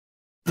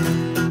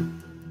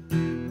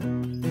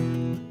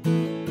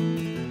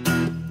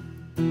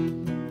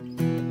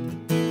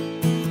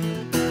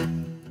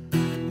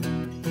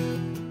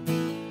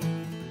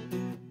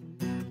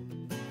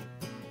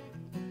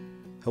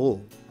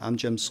Hello, I'm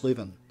Jim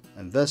Slaven,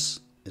 and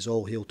this is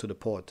All Hail to the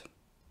Pod.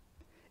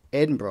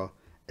 Edinburgh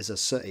is a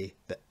city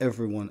that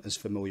everyone is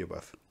familiar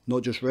with,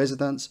 not just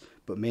residents,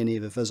 but many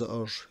of the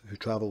visitors who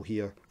travel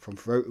here from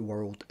throughout the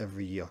world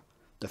every year.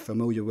 They're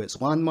familiar with its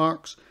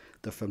landmarks,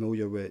 they're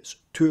familiar with its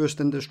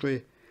tourist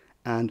industry,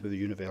 and with the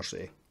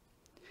university.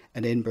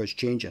 And Edinburgh is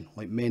changing,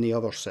 like many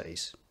other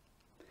cities.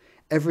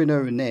 Every now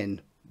and then,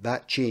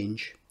 that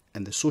change,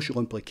 and the social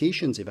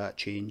implications of that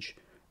change,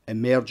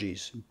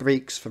 emerges,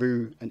 breaks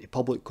through into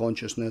public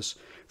consciousness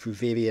through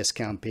various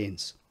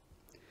campaigns.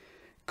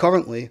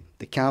 Currently,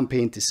 the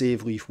campaign to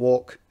save Leith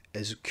Walk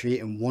is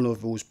creating one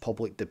of those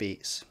public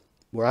debates.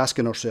 We're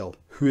asking ourselves,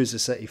 who is the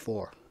city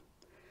for?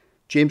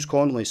 James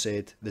Connolly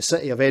said, the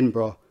city of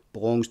Edinburgh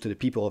belongs to the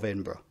people of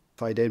Edinburgh.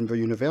 Edinburgh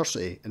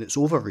University and its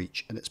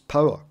overreach and its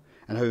power,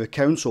 and how the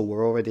council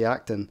were already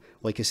acting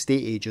like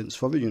estate agents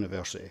for the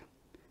university.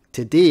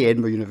 Today,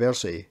 Edinburgh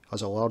University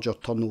has a larger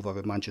turnover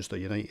than Manchester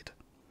United.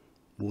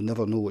 We'll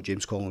never know what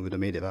James Connolly would have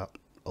made of that,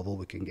 although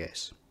we can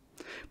guess.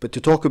 But to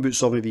talk about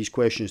some of these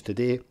questions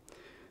today,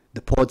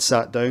 the pod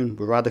sat down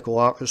with radical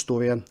art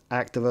historian,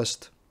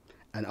 activist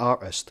and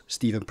artist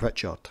Stephen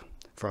Pritchard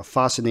for a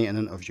fascinating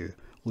interview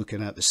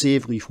looking at the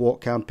Save Leith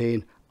Walk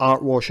campaign,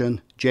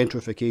 Artwashing,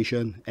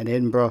 gentrification in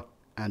Edinburgh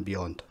and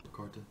beyond.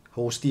 Recorded.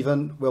 Hello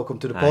Stephen, welcome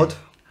to the pod.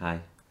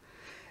 Hi.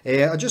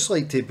 I'd just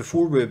like to,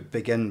 before we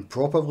begin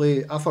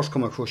properly, I first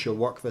come across your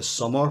work this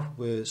summer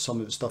with some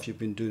of the stuff you've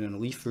been doing in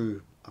Leith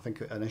through, I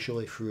think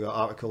initially through an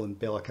article in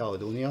Bella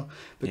Caledonia.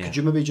 But Could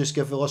you maybe just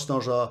give the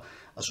listeners a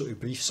sort of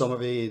brief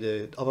summary,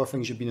 the other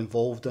things you've been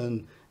involved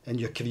in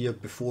your career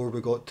before we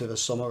got to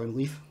this summer in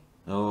Leith?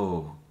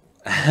 Oh.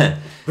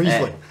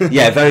 Briefly.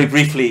 Very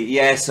briefly.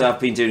 Yes, I've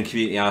been doing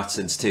community art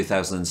since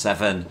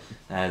 2007.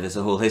 There's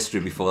a whole history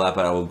before that,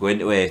 but I won't go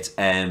into it.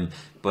 I've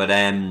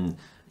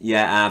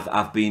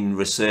been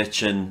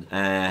researching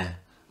at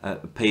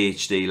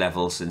PhD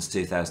level since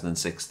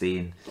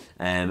 2016,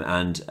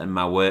 and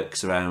my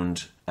work's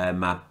around,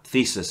 my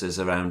thesis is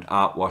around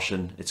art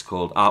washing. It's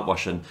called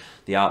Artwashing,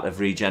 the art of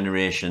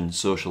regeneration,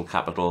 social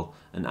capital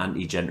and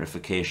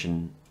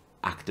anti-gentrification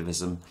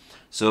activism.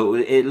 So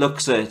it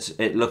looks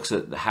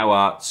at how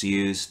art's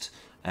used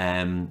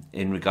in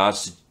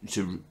regards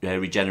to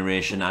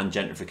regeneration and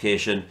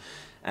gentrification.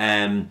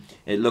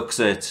 It looks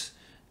at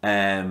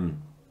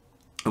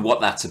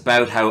what that's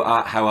about,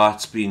 how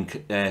art's been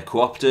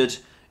co-opted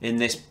in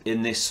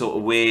this sort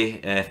of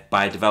way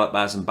by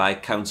developers and by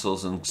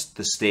councils and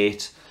the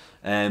state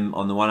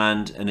on the one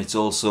hand, and it's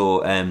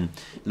also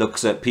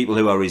looks at people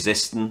who are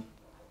resisting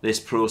this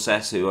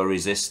process, who are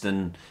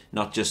resisting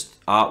not just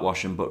art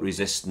washing but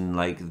resisting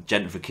like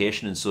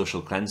gentrification and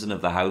social cleansing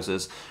of the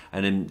houses,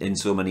 and in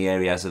so many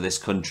areas of this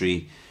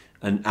country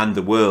and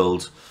the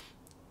world,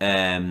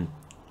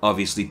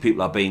 obviously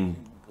people are being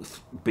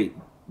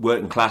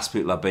working class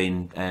people are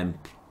being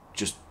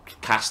just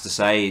cast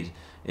aside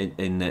by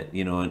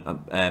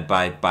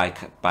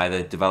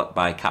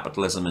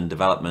capitalism and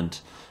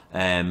development,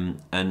 and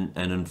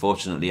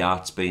unfortunately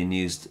art's being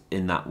used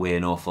in that way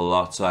an awful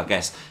lot. So I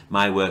guess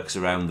my work's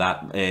around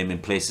that in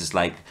places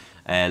like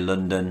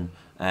London,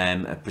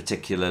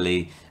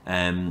 particularly.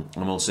 I'm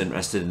also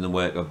interested in the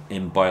work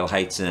in Boyle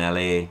Heights in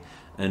LA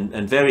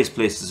and various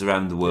places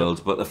around the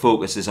world, but the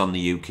focus is on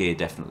the UK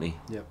definitely.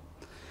 Yeah.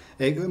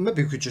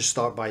 Maybe we could just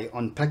start by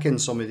unpicking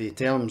some of the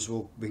terms.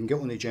 We can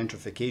get on to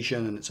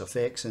gentrification and its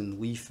effects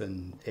in Leith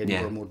and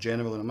Edinburgh more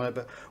generally in a minute.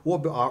 But what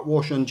about art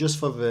washing? Just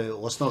for the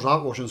listeners,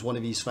 art washing is one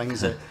of these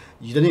things that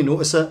you didn't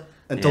notice it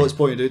until it's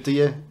pointed out to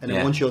you, and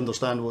then once you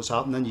understand what's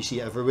happening, you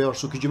see it everywhere.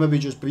 So could you maybe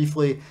just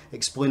briefly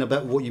explain a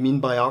bit what you mean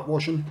by art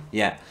washing?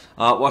 Yeah,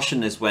 art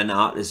washing is when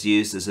art is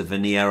used as a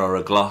veneer or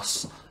a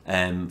gloss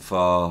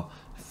for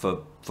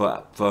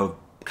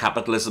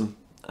capitalism,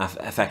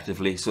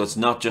 effectively. So it's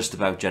not just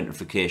about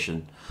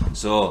gentrification.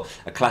 So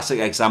a classic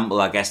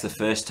example, I guess the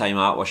first time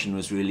art washing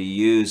was really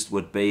used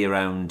would be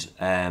around,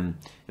 on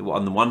the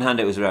one hand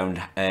it was around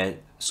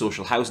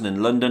social housing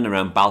in London,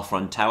 around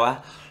Balfron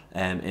Tower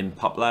in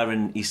Poplar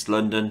in East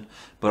London,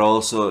 but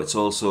also it's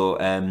also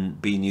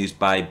being used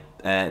by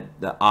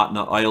the Art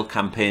Not Oil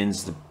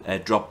campaigns, the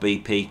Drop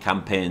BP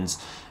campaigns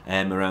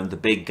around the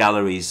big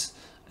galleries,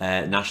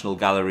 national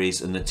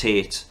galleries and the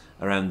Tate,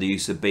 around the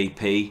use of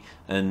BP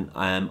and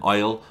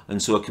oil,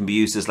 and so it can be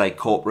used as like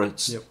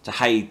corporates to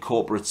hide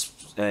corporates'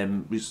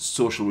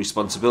 social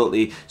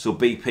responsibility. So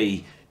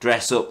BP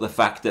dress up the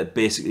fact that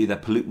basically they're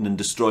polluting and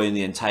destroying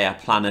the entire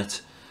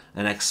planet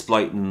and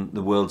exploiting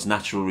the world's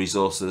natural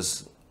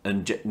resources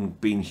and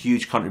being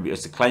huge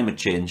contributors to climate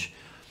change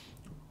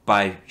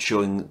by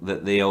showing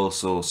that they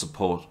also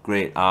support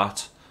great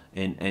art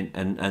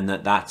and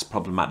that's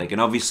problematic.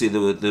 And obviously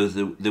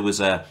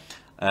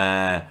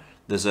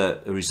there's a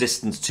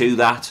resistance to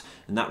that,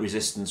 and that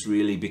resistance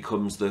really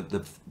becomes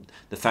the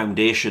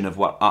foundation of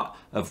what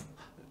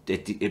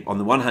on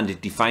the one hand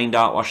it defined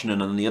art washing,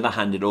 and on the other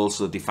hand it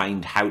also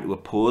defined how to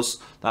oppose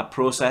that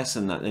process,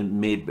 and that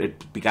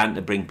it began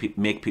to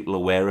make people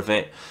aware of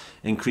it.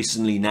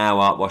 Increasingly now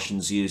art washing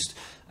is used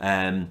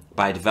by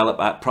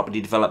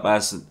property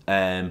developers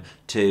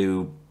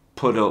to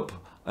put up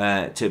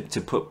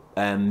to put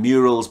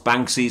murals,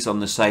 Banksies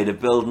on the side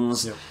of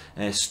buildings,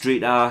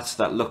 street art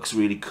that looks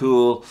really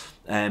cool,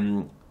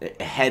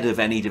 ahead of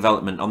any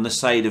development on the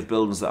side of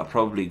buildings that are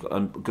probably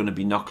going to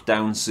be knocked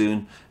down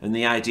soon. And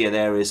the idea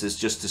there is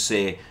just to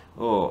say,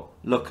 oh,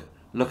 look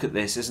at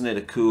this, isn't it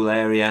a cool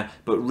area?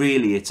 But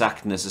really it's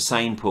acting as a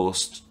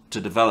signpost to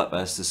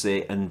developers to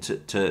say, and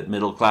to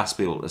middle class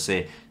people to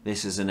say,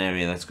 this is an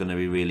area that's going to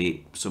be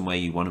really somewhere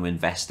you want to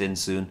invest in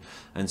soon.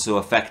 And so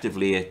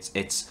effectively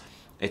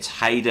it's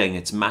hiding,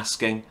 it's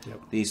masking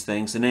these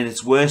things. And in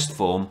its worst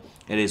form,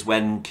 it is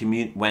when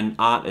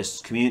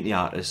community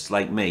artists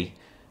like me,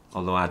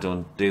 although I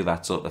don't do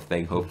that sort of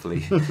thing,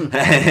 hopefully,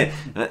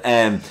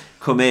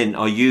 come in,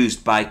 are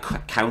used by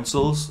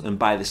councils and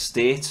by the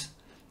state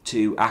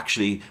to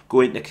actually go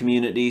into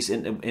communities,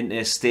 into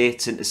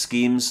estates, into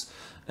schemes,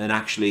 and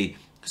actually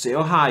say,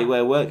 oh, hi,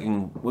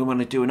 we want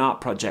to do an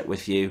art project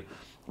with you.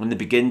 And they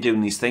begin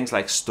doing these things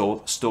like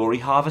story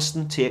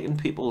harvesting, taking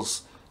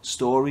people's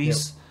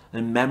stories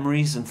and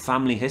memories and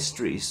family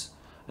histories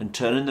and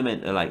turning them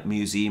into like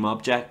museum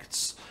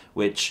objects,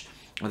 which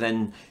are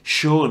then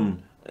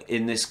shown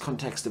in this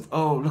context of,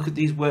 oh, look at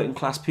these working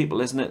class people,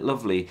 isn't it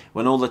lovely?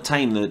 When all the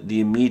time the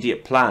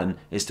immediate plan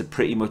is to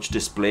pretty much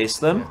displace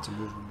them.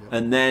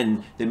 And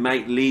then they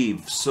might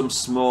leave some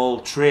small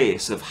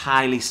trace of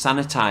highly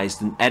sanitized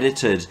and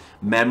edited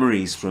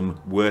memories from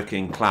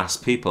working class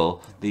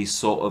people, these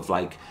sort of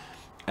like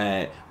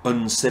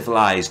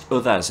uncivilized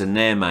others in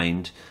their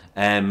mind,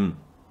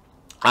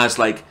 as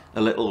like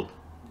a little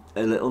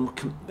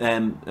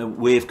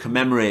way of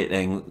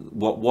commemorating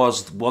what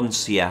was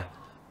once here,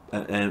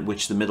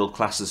 which the middle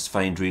classes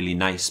find really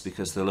nice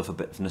because they love a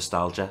bit of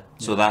nostalgia.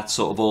 So that's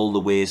sort of all the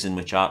ways in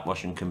which art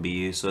washing can be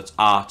used. So it's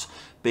art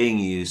being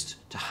used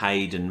to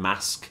hide and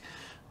mask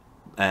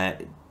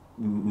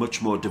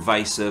much more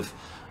divisive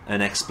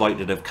and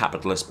exploitative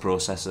capitalist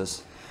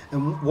processes.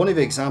 And one of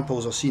the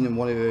examples I've seen in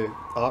one of the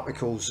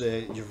articles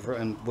you've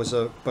written was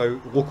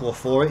about local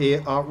authority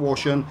art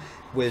washing,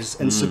 was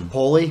in St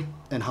Pauli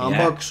in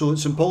Hamburg. So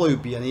St Pauli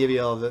would be an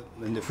area that,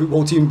 and the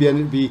football team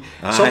would be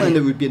something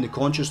that would be in the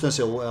consciousness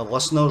of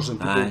listeners, and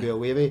people would be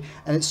aware of it.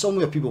 And it's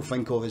somewhere people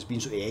think of as being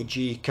sort of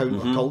edgy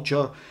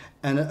counterculture.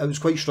 And it was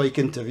quite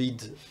striking to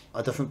read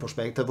a different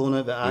perspective on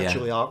it, that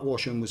actually art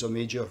washing was a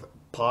major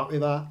part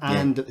of that,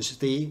 and that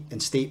the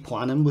state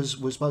planning was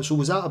so.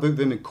 Was that about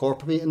them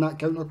incorporating that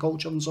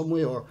counterculture in some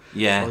way, or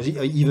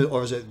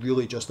or is it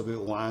really just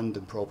about land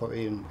and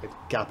property and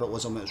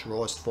capitalism at its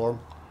rawest form?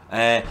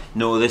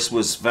 No, this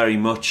was very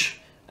much.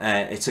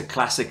 It's a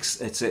classic.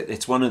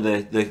 It's one of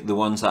the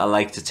ones that I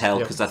like to tell,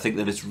 because I think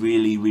that it's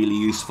really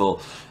useful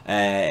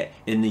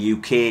in the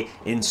UK,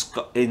 in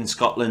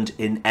Scotland,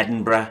 in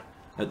Edinburgh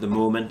at the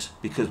moment,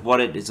 because what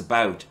it is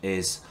about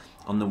is,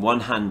 on the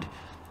one hand,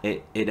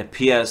 it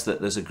appears that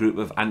there's a group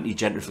of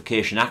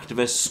anti-gentrification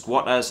activists,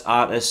 squatters,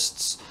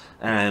 artists,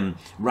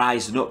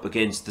 rising up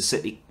against the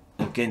city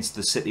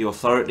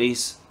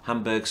authorities,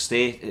 Hamburg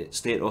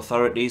state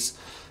authorities,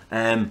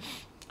 and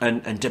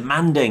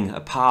demanding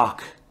a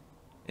park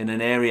in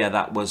an area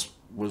that was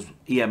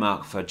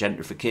earmarked for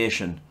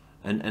gentrification,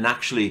 and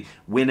actually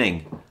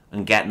winning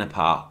and getting a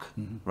park,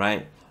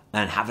 right,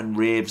 and having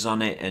raves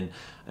on it,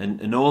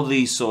 and all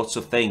these sorts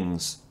of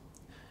things.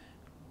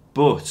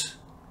 But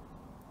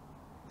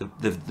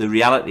the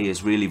reality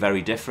is really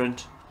very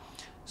different.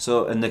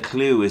 So, and the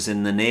clue is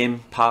in the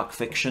name, Park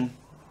Fiction.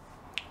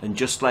 And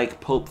just like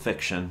Pulp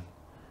Fiction,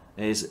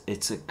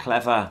 it's a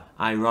clever,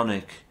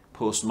 ironic,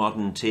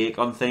 postmodern take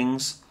on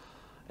things,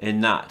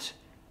 in that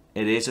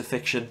it is a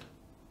fiction.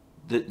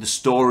 The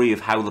story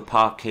of how the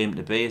park came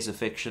to be is a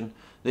fiction.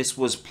 This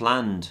was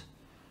planned,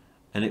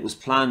 and it was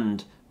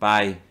planned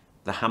by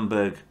the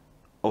Hamburg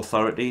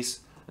authorities,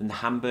 and the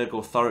Hamburg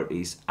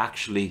authorities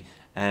actually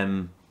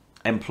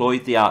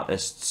employed the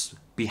artists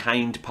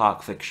behind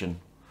Park Fiction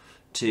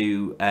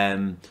to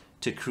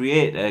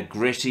create a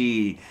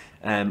gritty,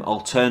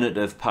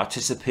 alternative,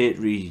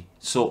 participatory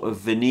sort of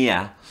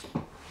veneer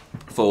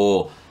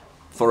for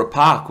a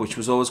park which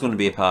was always going to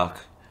be a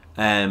park,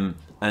 and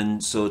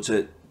so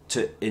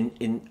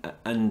in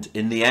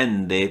the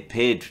end they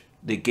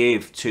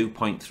gave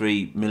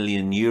 2.3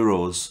 million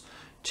euros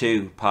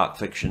to Park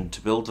Fiction to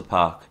build the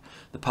park.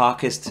 The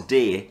park is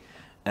today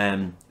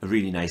a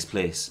really nice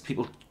place.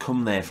 People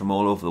come there from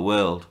all over the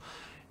world.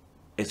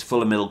 It's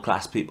full of middle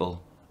class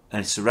people,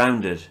 and it's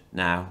surrounded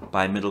now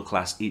by middle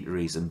class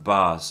eateries and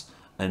bars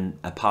and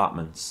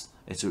apartments.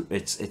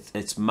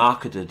 It's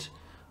marketed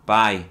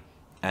by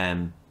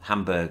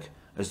Hamburg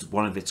as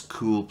one of its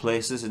cool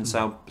places in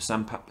St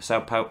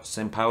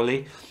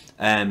Pauli,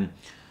 and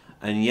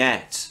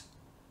yet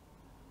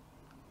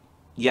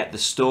the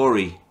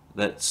story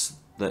that's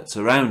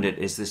around it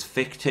is this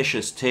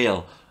fictitious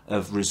tale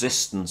of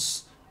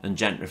resistance and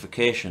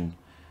gentrification.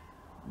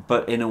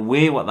 But in a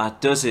way, what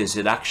that does is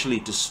it actually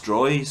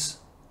destroys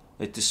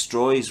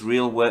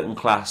real working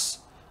class.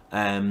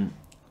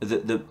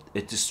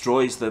 It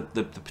destroys the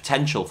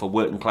potential for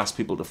working class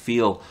people to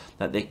feel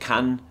that they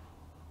can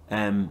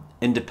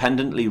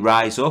independently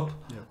rise up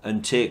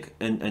and take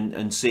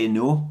and say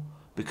no,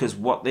 because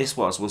what this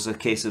was a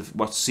case of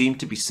what seemed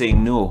to be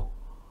saying no,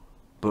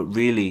 but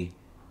really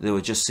they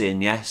were just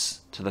saying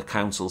yes to the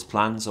council's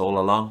plans all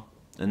along.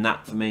 And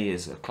that for me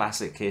is a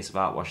classic case of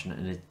art washing,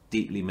 and it's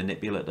deeply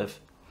manipulative.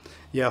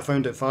 Yeah, I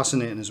found it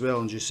fascinating as well,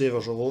 and as you say,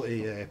 there's a lot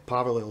of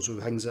parallels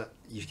with things that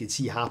you can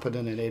see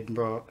happening in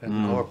Edinburgh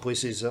and other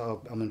places that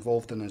I'm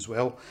involved in as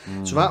well.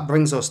 So that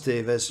brings us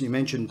to this. You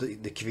mentioned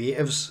the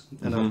creatives,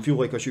 and I feel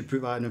like I should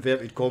put that in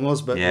inverted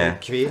commas, but the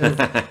creative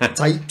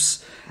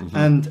types.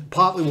 And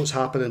partly what's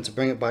happening, to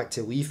bring it back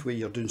to Leith, where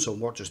you're doing some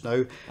work just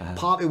now,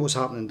 partly what's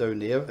happening down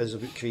there is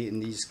about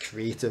creating these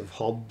creative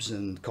hubs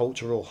and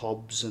cultural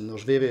hubs, and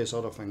there's various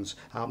other things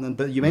happening.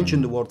 But you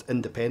mentioned the word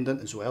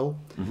independent as well,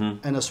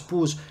 and I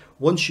suppose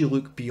once you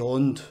look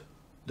beyond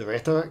the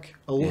rhetoric,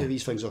 a lot of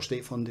these things are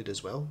state funded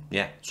as well.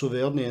 Yeah. So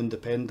they aren't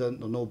independent,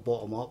 they're no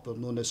bottom up, they're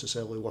not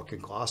necessarily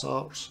working class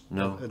arts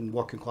and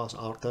working class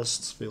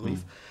artists for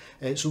Leith.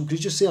 So could you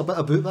just say a bit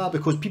about that?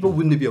 Because people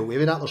wouldn't be aware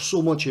of that. There's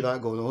so much of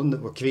that going on,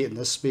 that we're creating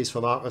this space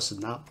for artists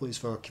and that place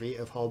for a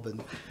creative hub,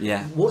 and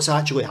what's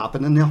actually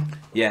happening there?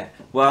 Yeah,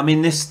 well, I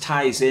mean, this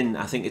ties in,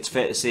 I think it's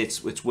fair to say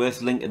it's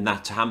worth linking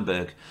that to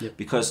Hamburg,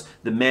 because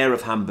the mayor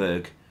of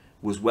Hamburg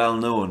was well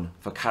known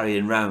for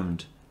carrying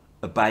round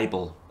a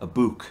Bible, a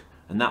book,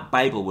 and that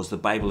Bible was the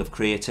Bible of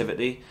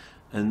creativity.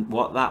 And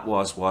what that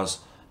was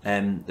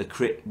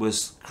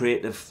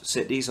creative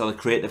cities, or the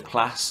creative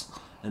class,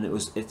 and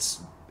it's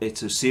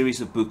a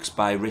series of books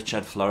by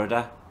Richard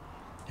Florida,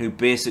 who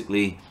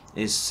basically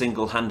is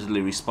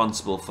single-handedly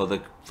responsible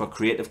for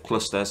creative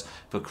clusters,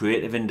 for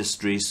creative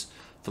industries,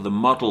 for the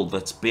model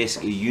that's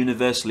basically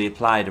universally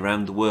applied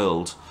around the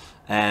world,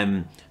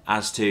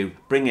 as to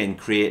bring in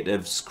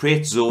creatives,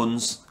 create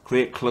zones,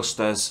 create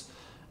clusters,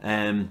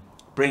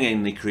 bring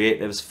in the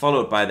creatives,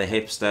 followed by the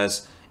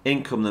hipsters,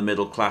 in come the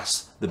middle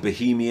class, the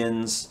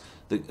bohemians,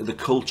 the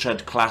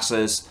cultured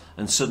classes,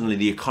 and suddenly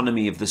the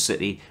economy of the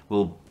city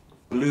will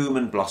bloom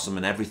and blossom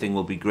and everything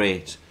will be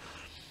great.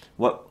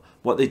 What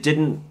they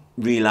didn't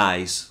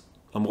realise,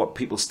 and what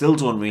people still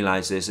don't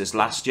realise, is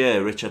last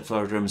year Richard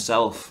Florida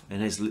himself,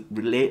 in his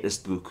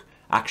latest book,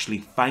 actually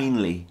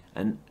finally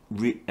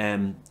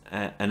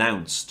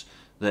announced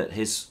that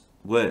his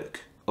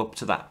work up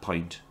to that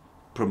point,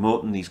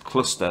 promoting these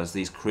clusters,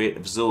 these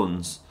creative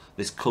zones,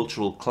 this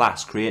cultural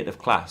class, creative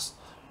class,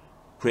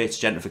 creates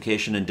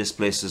gentrification and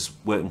displaces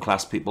working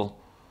class people.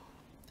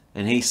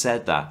 And he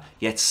said that,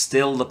 yet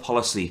still the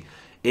policy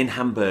in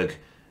Hamburg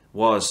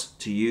was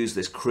to use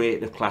this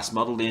creative class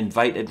model. They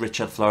invited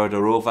Richard Florida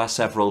over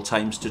several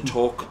times to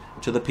talk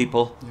to the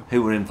people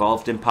who were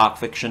involved in park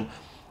fiction.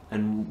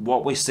 And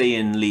what we see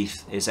in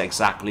Leith is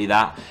exactly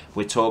that.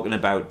 We're talking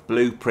about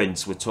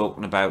blueprints. We're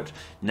talking about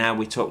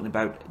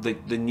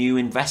the new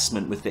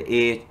investment with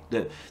the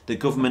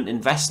government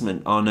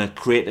investment on a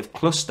creative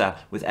cluster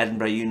with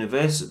Edinburgh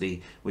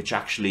University, which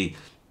actually,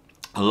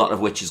 a lot of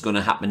which is going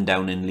to happen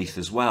down in Leith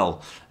as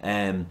well.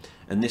 And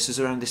this is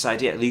around this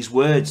idea. These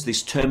words,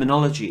 this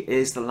terminology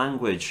is the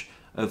language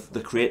of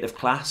the creative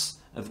class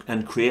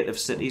and creative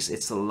cities.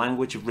 It's the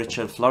language of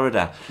Richard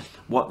Florida.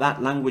 What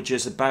that language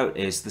is about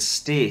is the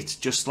state,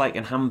 just like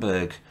in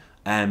Hamburg,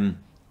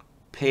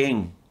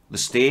 paying the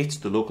state,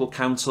 the local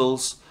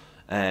councils,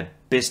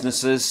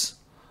 businesses,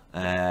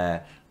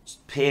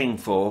 paying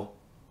for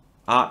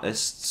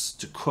artists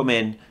to come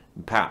in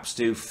and perhaps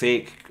do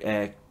fake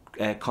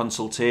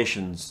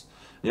consultations.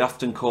 They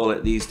often call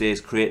it these days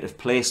creative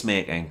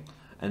placemaking,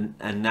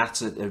 and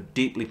that's a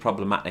deeply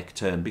problematic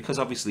term, because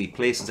obviously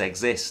places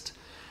exist.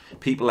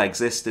 People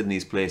exist in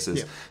these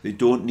places. They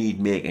don't need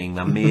making,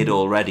 they're made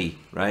already,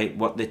 right?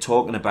 What they're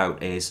talking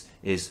about is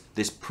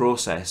this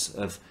process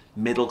of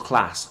middle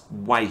class,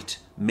 white,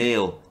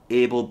 male,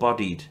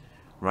 able-bodied,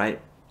 right?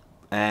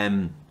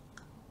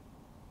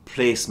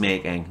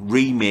 Placemaking,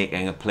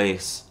 remaking a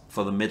place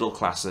for the middle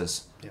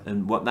classes.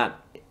 And what that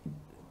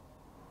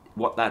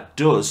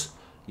does,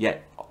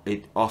 yet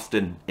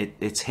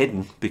it's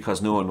hidden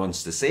because no one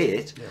wants to say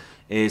it,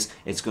 is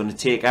it's going to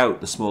take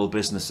out the small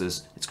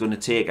businesses. It's going to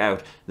take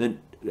out the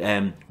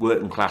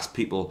working class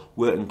people,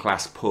 working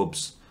class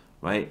pubs,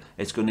 right?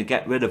 It's going to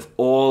get rid of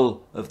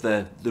all of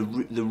the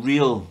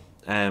real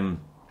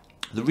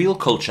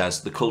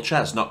cultures, the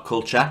cultures, not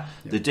culture,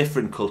 the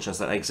different cultures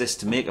that exist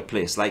to make a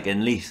place like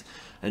in Leith,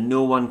 and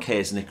no one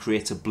cares, and it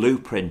creates a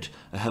blueprint,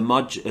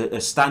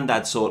 a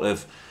standard sort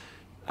of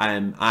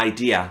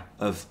idea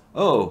of,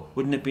 oh,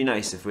 wouldn't it be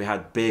nice if we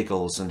had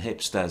bagels and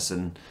hipsters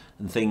and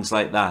things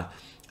like that.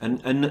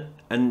 And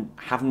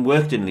having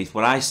worked in Leith,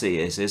 what I see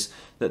is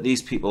that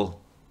these people,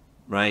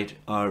 right,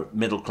 are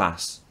middle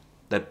class.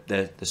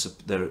 They're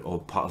all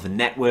part of a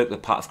network. They're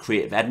part of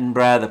Creative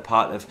Edinburgh. They're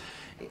part of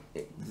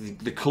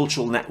the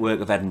cultural network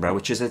of Edinburgh,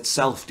 which is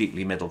itself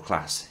deeply middle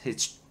class.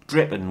 It's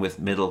dripping with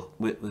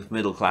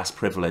middle class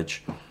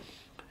privilege,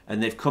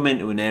 and they've come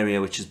into an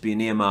area which has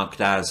been earmarked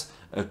as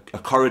a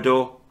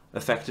corridor,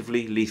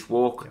 effectively Leith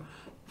Walk,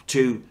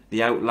 to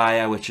the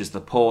outlier, which is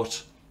the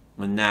port,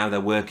 And now they're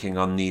working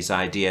on these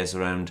ideas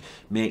around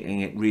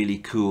making it really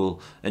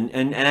cool. And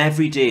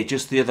every day,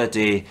 just the other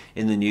day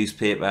in the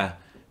newspaper,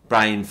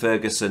 Brian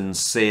Ferguson's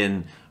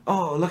saying,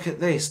 oh, look at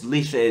this,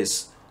 Leith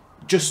is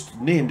just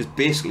named as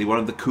basically one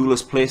of the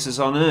coolest places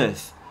on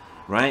earth,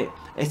 right?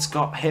 It's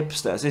got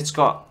hipsters, it's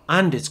got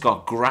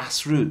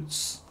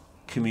grassroots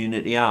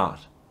community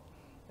art.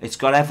 It's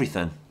got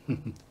everything.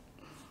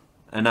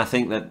 And I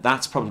think that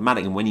that's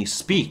problematic. And when you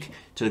speak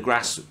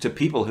to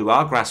people who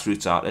are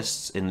grassroots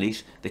artists in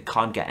Leith, they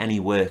can't get any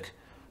work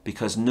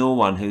because no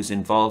one who's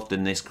involved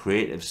in this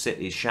creative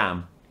city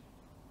sham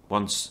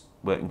wants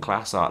working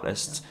class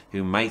artists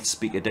who might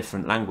speak a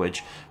different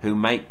language, who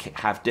might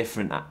have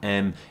different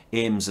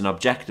aims and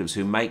objectives,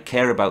 who might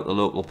care about the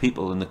local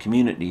people and the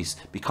communities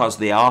because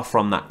they are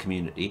from that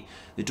community.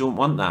 They don't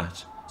want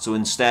that. So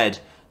instead,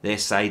 they're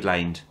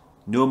sidelined.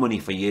 No money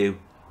for you,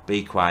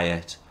 be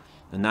quiet.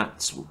 And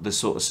that's the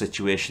sort of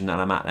situation that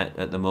I'm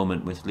at the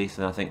moment with Leith,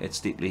 and I think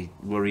it's deeply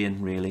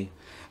worrying, really.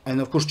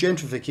 And of course,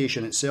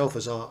 gentrification itself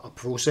is a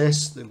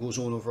process that goes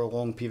on over a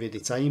long period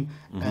of time.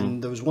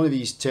 And there was one of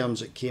these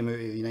terms that came out of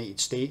the United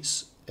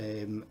States,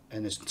 and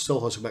it still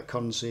has a bit of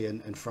currency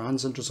in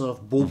France, interesting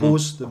enough,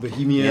 bobos, the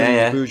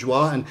bohemian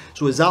bourgeois. And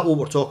so is that what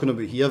we're talking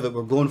about here, that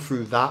we're going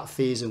through that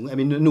phase? And I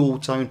mean, in the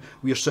Old Town,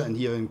 we're sitting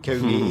here in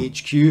Cowgate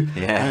HQ,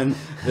 and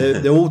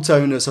the Old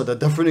Town has had a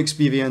different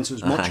experience. It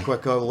was much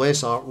quicker,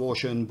 less art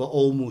washing, but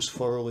almost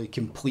thoroughly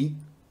complete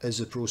is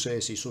the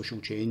process of social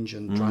change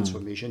and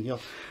transformation here.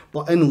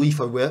 But in Leith,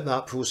 we're at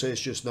that process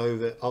just now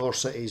that other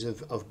cities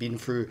have been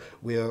through,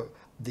 where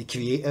the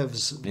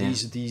creatives,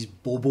 these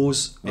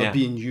bobos, are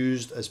being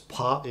used as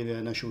part of the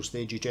initial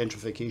stage of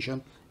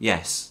gentrification.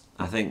 Yes,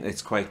 I think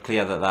it's quite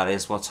clear that that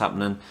is what's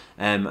happening.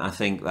 I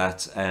think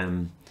that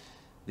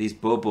these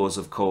bobos,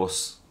 of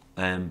course,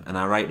 and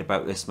I write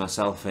about this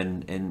myself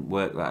in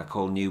work that I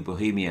call New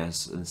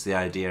Bohemias, and it's the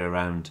idea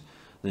around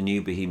the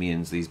new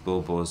Bohemians, these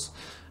bobos.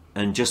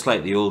 And just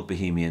like the old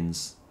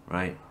Bohemians,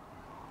 right,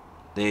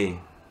 they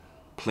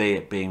play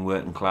at being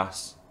working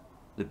class,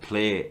 they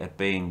play at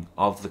being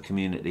of the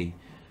community,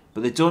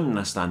 but they don't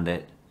understand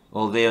it.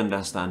 All they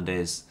understand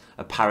is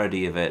a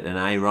parody of it, an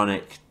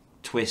ironic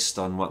twist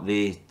on what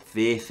they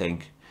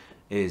think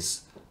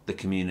is the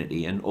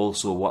community, and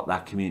also what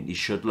that community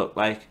should look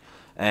like,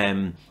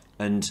 and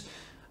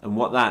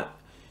what that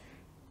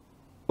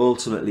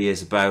ultimately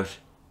is about.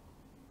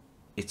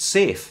 It's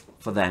safe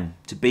for them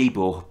to be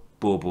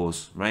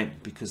bobos,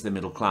 right? Because they're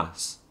middle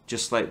class.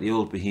 Just like the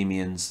old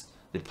Bohemians,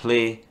 they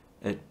play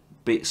at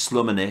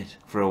slumming it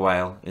for a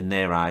while in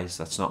their eyes.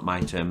 That's not my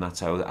term,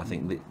 that's how I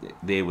think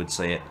they would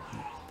say it.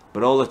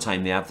 But all the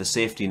time they have the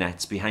safety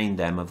nets behind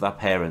them of their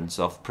parents,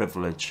 of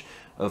privilege,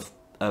 of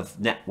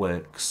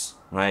networks,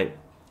 right?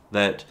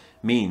 That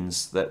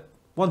means that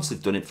once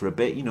they've done it for a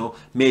bit, you know,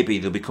 maybe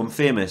they'll become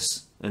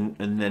famous and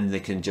then they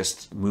can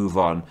just move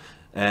on.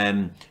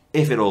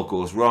 If it all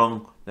goes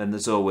wrong, then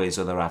there's always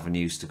other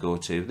avenues to go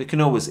to. They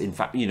can always, in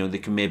fact, you know, they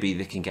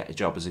can get a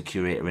job as a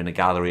curator in a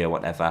gallery or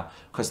whatever,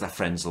 because their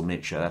friends will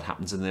make sure that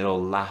happens, and they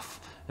all laugh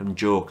and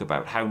joke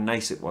about how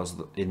nice it was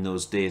in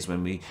those days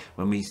when we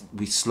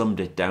slummed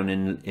it down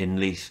in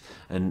Leith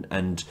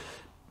and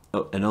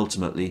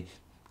ultimately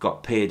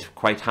got paid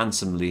quite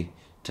handsomely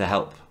to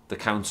help the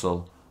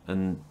council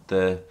and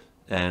the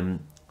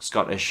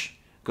Scottish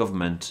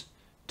government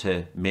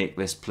to make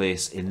this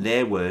place, in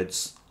their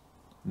words,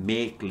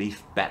 make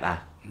Leith better.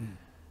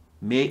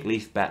 Make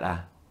Leith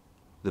better.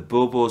 The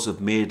bobos have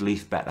made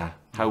Leith better.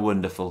 How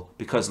wonderful.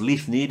 Because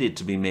Leith needed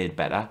to be made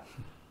better.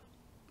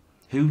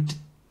 Who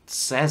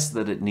says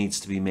that it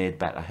needs to be made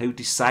better? Who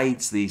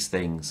decides these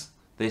things?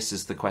 This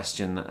is the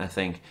question, I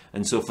think.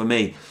 And so for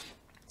me,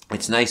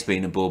 it's nice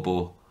being a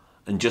bobo.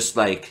 And just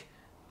like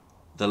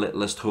the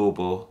littlest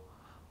hobo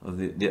of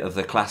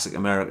the classic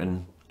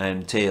American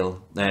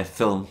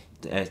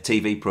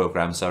TV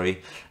program,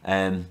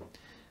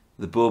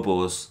 the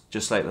bobos,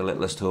 just like the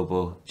littlest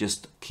hobo,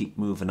 just keep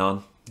moving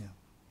on.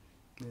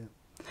 Yeah.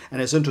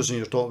 And it's interesting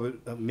you're talking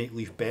about make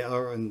Leith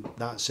better and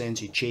that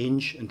sense of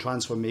change and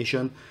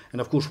transformation. And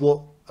of course,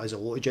 what is a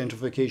lot of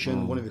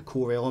gentrification, one of the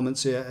core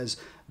elements of it is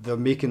they're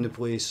making the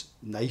place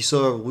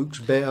nicer, looks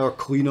better,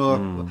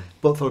 cleaner,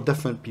 but for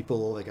different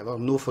people altogether.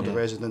 No, for the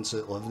residents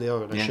that live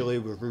there initially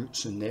with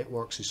roots and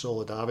networks of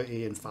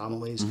solidarity and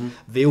families,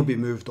 they'll be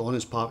moved on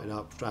as part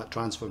of that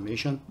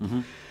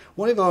transformation.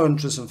 One of the other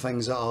interesting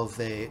things that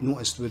I've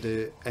noticed with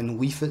in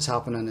Leith that's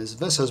happening is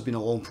this has been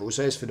a long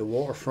process for the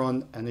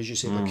waterfront, and as you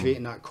say, they're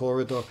creating that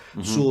corridor.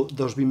 So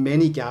there's been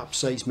many gap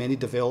sites, many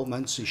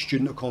developments of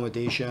student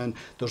accommodation.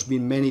 There's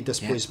been many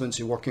displacements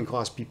of working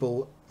class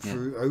people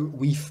throughout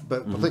Leith,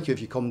 but particularly if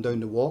you come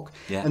down the walk.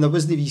 And there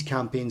wasn't these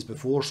campaigns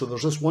before, so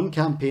there's this one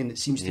campaign that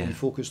seems to be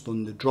focused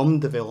on the drum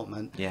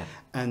development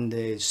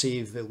and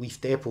Save the Leith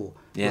Depot,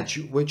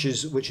 which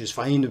is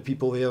fine. The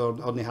people there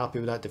aren't happy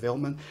with that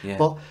development.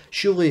 But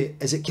surely,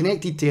 is it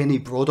connected to any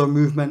broader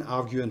movement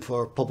arguing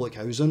for public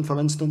housing, for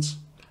instance?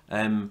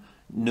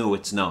 No,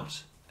 it's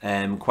not.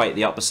 Quite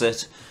the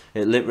opposite.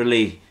 It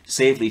literally,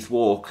 Save Leith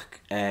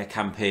Walk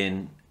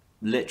campaign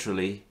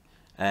literally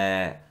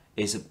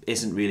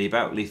isn't really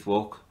about Leith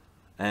Walk.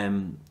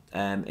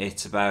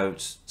 It's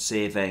about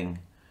saving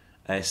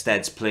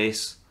Stead's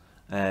Place,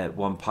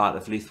 one part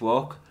of Leith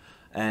Walk.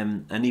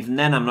 And even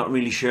then, I'm not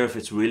really sure if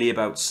it's really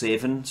about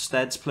saving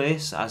Stead's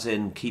Place, as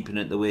in keeping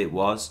it the way it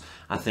was.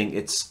 I think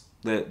it's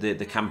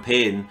the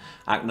campaign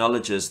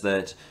acknowledges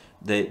that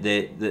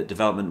the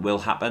development will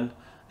happen,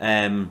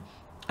 and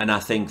I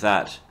think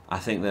that I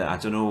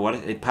don't know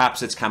what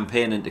perhaps it's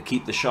campaigning to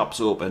keep the shops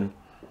open,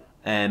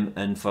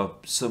 and for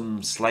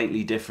some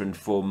slightly different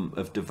form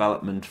of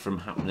development from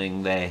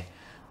happening there.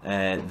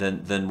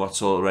 Than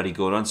what's already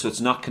going on. So it's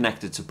not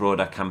connected to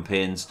broader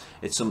campaigns.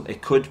 It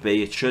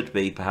should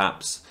be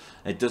perhaps.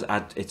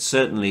 It's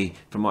certainly,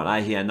 from what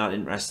I hear, not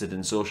interested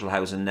in social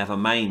housing, never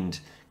mind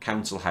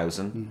council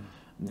housing.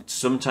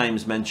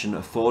 Sometimes mention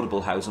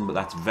affordable housing, but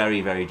that's very,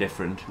 very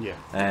different.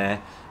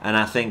 Yeah. And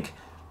I think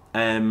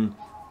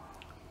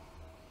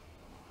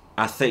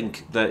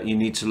that you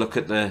need to look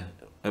at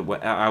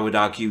I would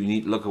argue you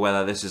need to look at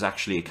whether this is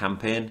actually a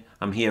campaign.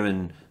 I'm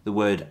hearing the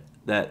word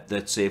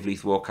that Save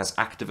Leith Walk has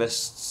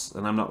activists,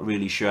 and I'm not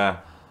really sure,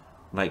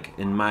 like,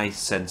 in my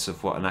sense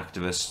of what an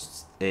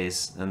activist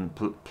is, and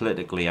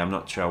politically I'm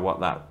not sure what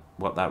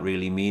that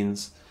really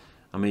means.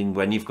 I mean,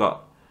 when you've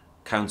got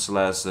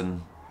councillors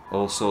and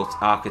all sorts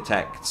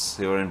architects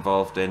who are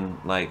involved in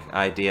like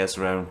ideas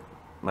around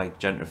like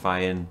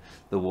gentrifying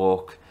the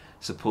walk,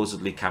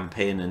 supposedly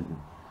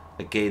campaigning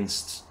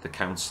against the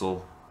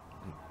council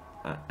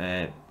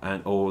and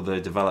or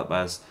the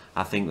developers,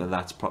 I think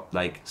that's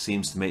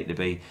seems to me to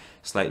be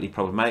slightly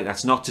problematic.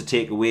 That's not to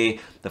take away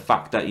the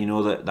fact that, you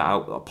know,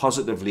 that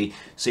positively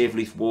Save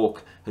Leith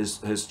Walk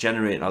has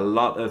generated a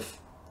lot of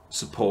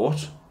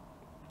support,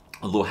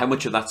 although how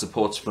much of that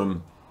support's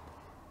from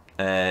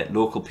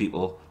local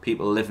people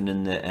living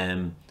in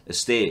the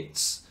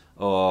estates,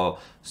 or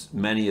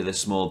many of the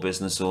small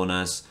business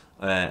owners,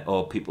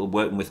 or people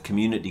working with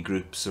community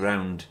groups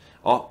around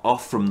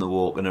off from the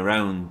walk and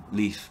around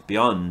Leith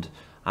beyond,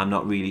 I'm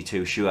not really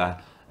too sure.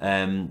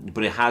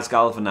 But it has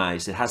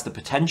galvanised. It has the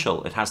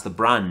potential. It has the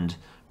brand,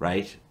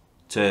 right?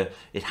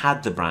 It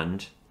had the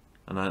brand,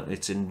 and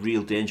it's in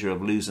real danger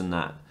of losing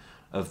that,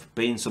 of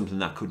being something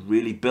that could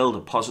really build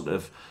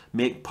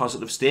make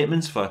positive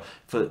statements for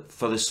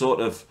the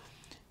sort of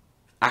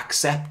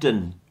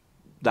accepting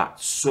that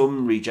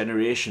some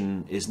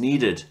regeneration is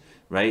needed,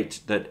 right?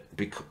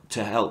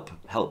 To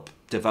help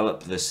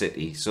develop the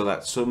city, so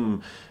that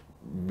some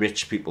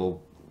rich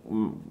people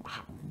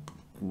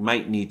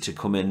might need to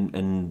come in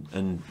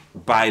and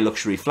buy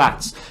luxury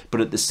flats, but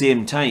at the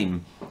same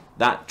time,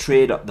 that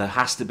trade-off, there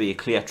has to be a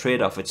clear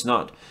trade-off.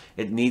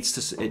 It needs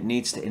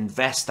to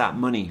invest that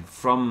money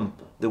from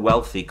the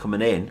wealthy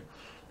coming in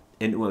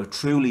into a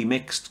truly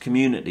mixed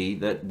community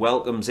that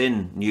welcomes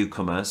in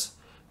newcomers,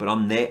 but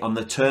on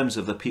the terms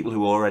of the people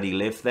who already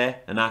live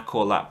there, and I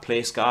call that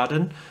place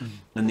garden.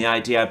 And the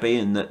idea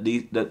being that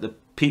the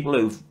people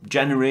who've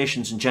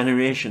generations and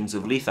generations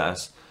of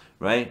Leithers,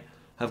 right,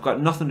 have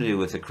got nothing to do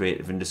with the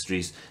creative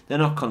industries. They're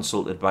not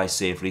consulted by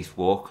Save Leith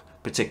Walk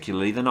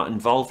particularly. They're not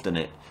involved in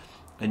it,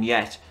 and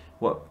yet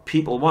what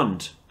people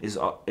want is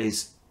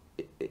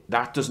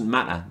that doesn't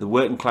matter. The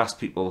working class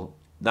people,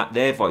 that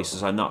their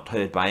voices are not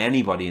heard by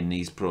anybody in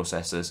these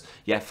processes.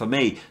 Yet for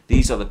me,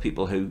 these are the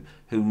people who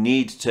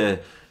need to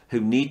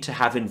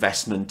have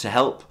investment to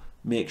help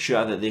make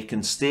sure that they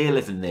can stay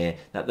living there,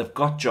 that they've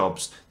got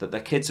jobs, that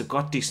their kids have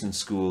got decent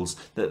schools,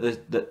 that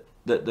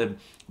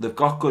they've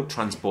got good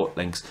transport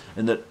links,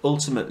 and that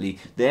ultimately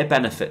they're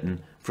benefiting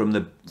from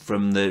the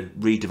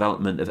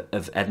redevelopment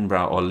of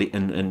Edinburgh, or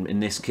in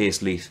this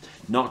case Leith,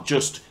 not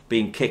just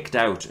being kicked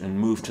out and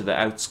moved to the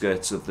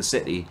outskirts of the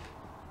city.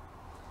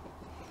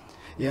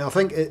 Yeah, I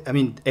think,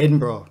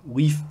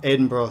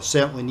 Edinburgh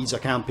certainly needs a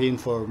campaign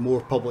for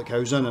more public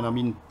housing, and I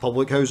mean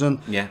public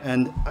housing. Yeah.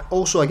 And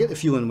also I get the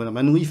feeling when I'm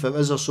in Leith, it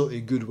is a sort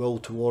of goodwill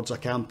towards a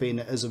campaign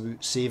that is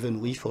about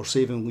saving Leith, or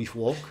saving Leith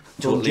Walk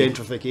from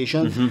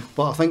gentrification.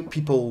 But I think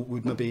people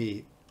would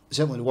maybe,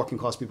 certainly the working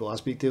class people I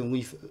speak to in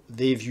Leith,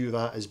 they view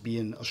that as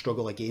being a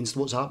struggle against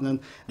what's happening.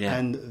 Yeah.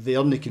 And they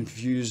aren't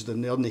confused,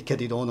 and they aren't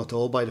kidded on at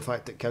all by the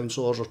fact that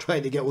councillors are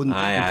trying to get on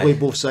and play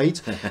both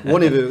sides.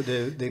 One of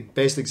the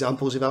best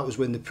examples of that was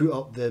when they put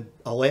up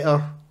a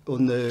letter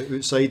on the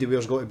outside of where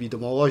it's got to be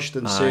demolished,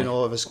 and saying,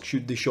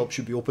 the shop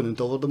should be open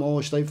until they're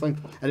demolished type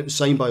thing. And it was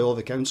signed by all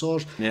the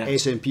councillors,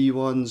 SNP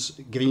ones,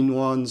 Green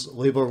ones,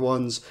 Labour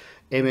ones,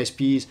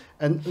 MSPs,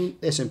 and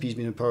SNP's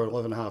been in power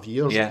 11.5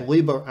 years. Yeah.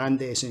 Labour and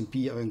the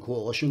SNP are in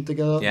coalition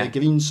together. Yeah. The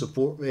Greens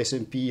support the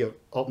SNP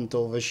up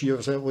until this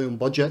year, certainly on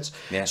budgets.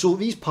 Yeah. So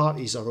these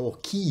parties are all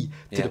key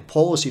to the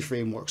policy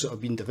frameworks that have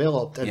been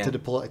developed and to the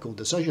political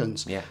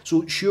decisions. Yeah.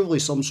 So surely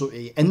some sort of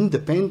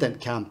independent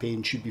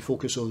campaign should be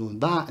focusing on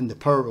that and the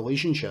power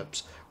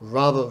relationships,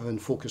 rather than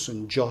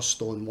focusing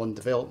just on one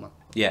development.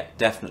 Yeah,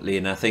 definitely,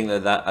 and I think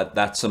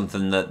that's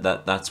something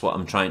that's what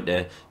I'm trying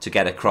to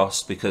get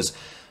across, because,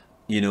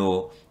 you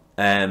know,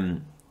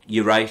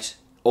 you're right,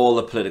 all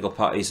the political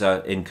parties are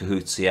in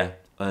cahoots here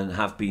and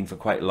have been for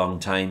quite a long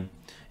time.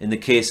 In the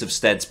case of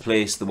Stead's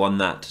Place, the one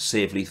that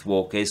Save Leith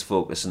Walk is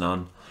focusing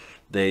on,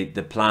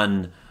 the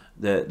plan,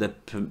 the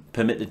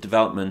permitted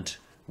development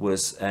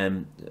was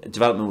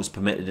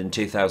permitted in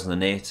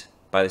 2008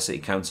 by the City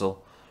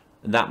Council,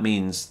 and that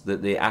means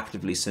that they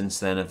actively since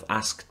then have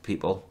asked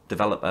people,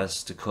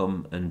 developers, to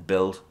come and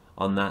build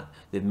on that.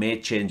 They've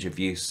made change of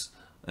use,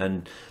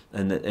 and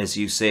as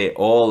you say,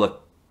 all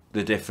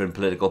the different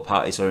political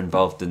parties are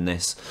involved in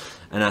this,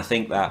 and I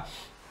think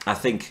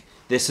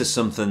this is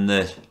something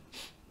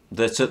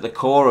that's at the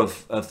core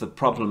of the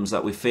problems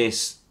that we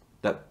face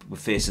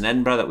in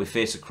Edinburgh, that we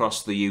face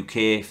across the UK,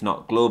 if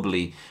not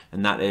globally,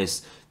 and that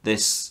is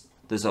there's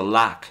a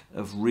lack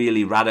of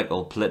really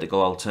radical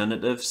political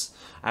alternatives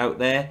out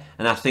there,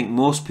 and I think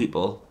most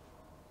people,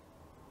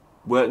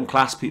 working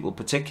class people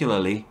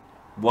particularly,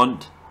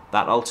 want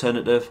that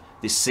alternative.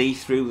 They see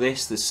through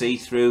this, they see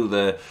through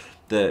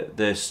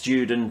the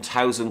student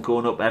housing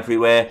going up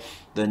everywhere,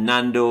 the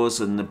Nando's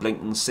and the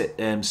blinking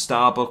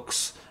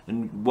Starbucks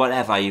and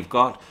whatever you've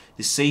got.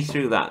 They see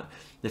through that.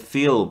 They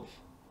feel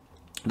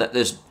that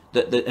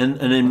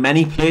and in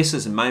many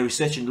places, in my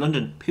research in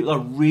London, people are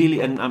really,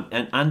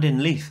 and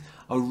in Leith,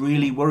 are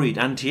really worried,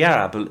 and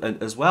Tierra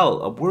as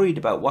well, are worried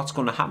about what's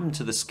going to happen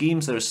to the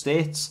schemes, their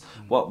estates.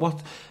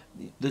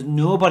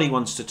 Nobody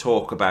wants to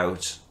talk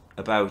about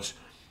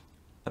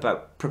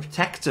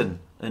protecting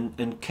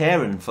and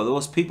caring for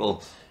those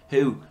people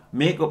who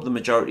make up the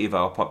majority of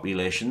our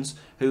populations,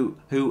 who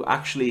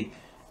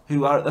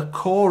are at the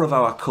core of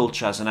our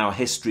cultures and our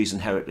histories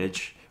and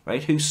heritage,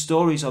 right? Whose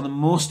stories are the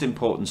most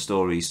important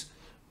stories,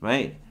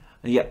 right?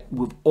 And yet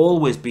we've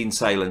always been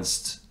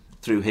silenced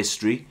through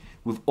history.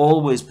 We've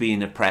always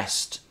been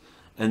oppressed.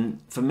 And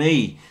for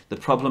me, the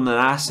problem that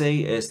I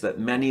see is that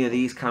many of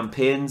these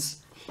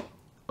campaigns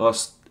are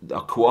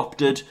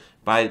co-opted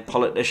by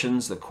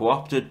politicians, they're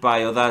co-opted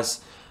by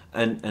others,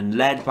 and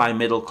led by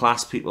middle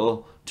class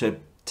people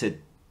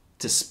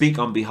to speak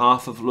on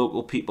behalf of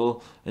local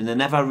people, and they're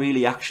never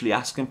really actually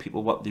asking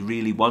people what they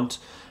really want.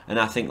 And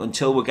I think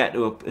until we get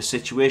to a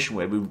situation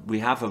where we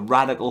have a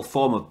radical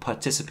form of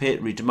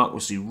participatory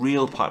democracy,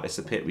 real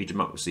participatory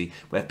democracy,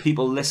 where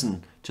people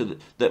listen to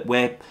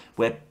where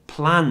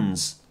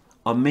plans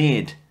are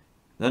made,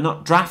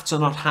 drafts are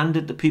not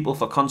handed to people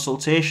for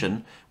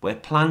consultation, where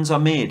plans are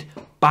made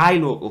by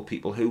local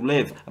people who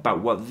live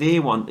about what they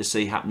want to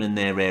see happen in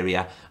their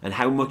area and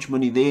how much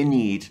money they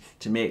need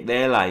to make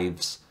their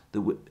lives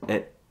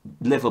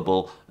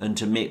livable and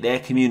to make their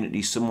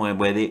community somewhere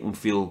where they can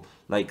feel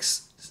like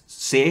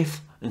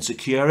safe and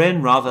secure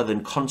in, rather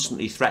than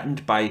constantly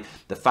threatened by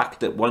the fact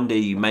that one day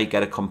you might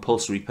get a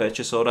compulsory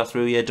purchase order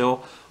through your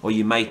door, or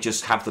you might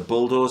just have the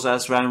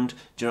bulldozers round.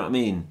 Do you know what I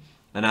mean?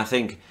 And I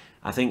think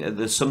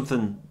there's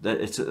something that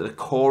it's at the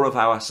core of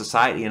our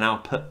society and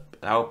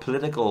our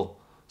political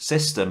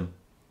system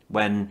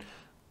when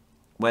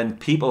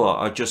people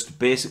are just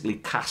basically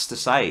cast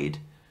aside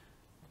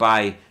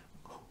by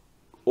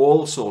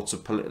all sorts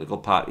of political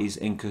parties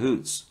in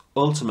cahoots,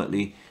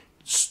 ultimately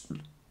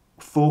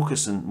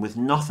focusing with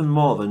nothing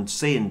more than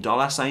seeing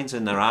dollar signs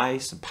in their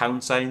eyes,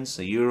 pound signs,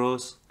 the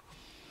euros.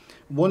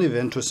 One of the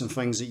interesting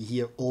things that you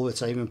hear all the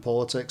time in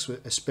politics,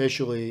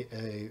 especially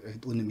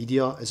in the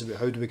media, is about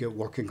how do we get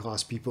working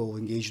class people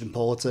engaged in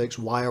politics?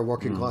 Why are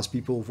working class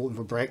people voting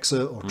for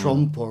Brexit or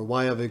Trump, or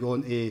why are they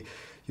going to,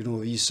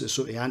 these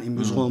sort of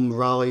anti-Muslim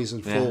rallies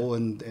and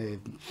following,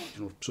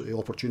 sort of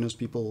opportunist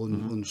people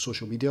on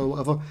social media or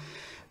whatever?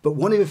 But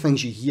one of the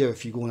things you hear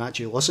if you go and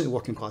actually listen to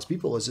working class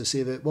people is they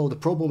say that, well, the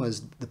problem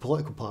is the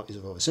political parties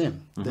are all the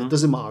same. It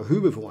doesn't matter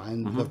who we vote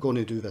in, they're going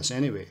to do this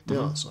anyway.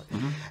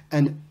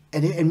 And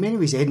in many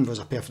ways, Edinburgh is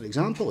a perfect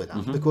example of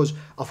that, because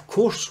of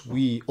course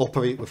we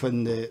operate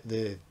within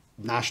the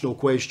national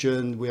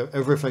question where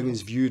everything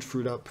is viewed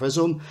through that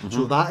prism.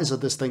 So that is a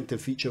distinctive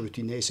feature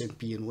between the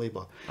SNP and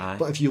Labour.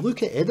 But if you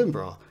look at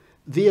Edinburgh,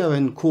 they are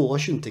in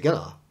coalition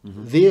together.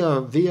 They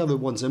are the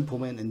ones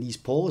implementing these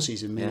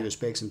policies in many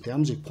respects in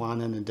terms of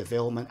planning and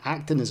development,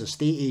 acting as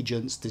estate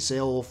agents to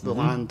sell off the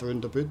land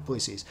around about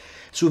places.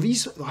 So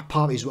these are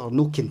parties that are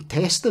no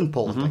contesting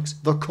politics.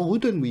 They're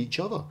colluding with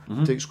each other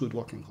to exclude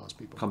working class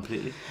people.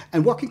 Completely.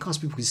 And working class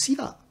people can see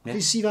that.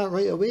 They see that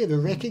right away. They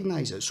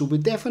recognise it. So we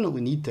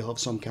definitely need to have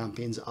some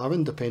campaigns that are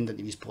independent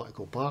of these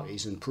political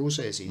parties and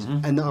processes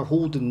and that are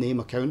holding them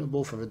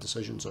accountable for the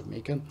decisions they're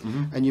making.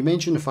 And you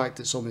mentioned the fact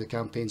that some of the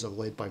campaigns are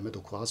led by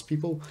middle class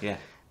people.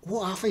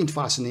 What I find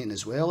fascinating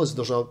as well is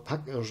there's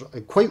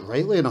quite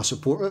rightly, and I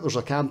support it, there's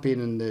a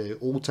campaign in the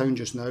Old Town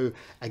just now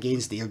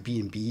against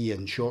Airbnb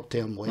and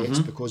short-term lets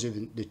because of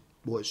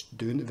what it's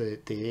doing to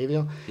the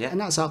area, and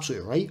that's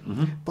absolutely right.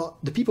 But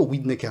the people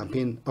leading the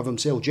campaign are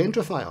themselves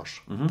gentrifiers,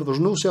 but there's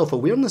no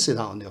self-awareness of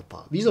that on their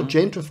part. These are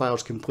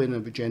gentrifiers complaining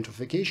about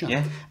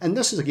gentrification, and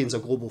this is against a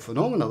global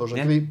phenomenon. There's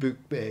a great book,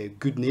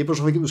 Good Neighbours,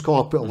 I think it was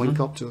called. I'll put a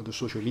link up to the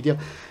social media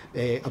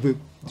about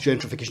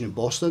gentrification in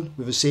Boston,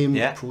 with the same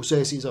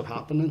processes are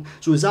happening.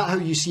 So is that how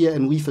you see it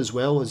in Leith as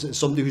well? Is it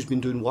somebody who's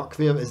been doing work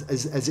there?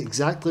 Is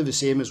exactly the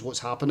same as what's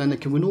happening?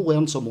 And can we not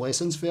learn some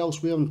lessons for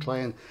elsewhere and try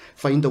and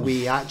find a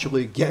way to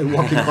actually get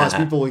working class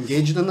people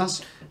engaged in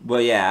this?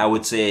 Well, yeah, I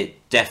would say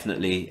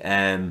definitely.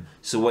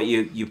 So what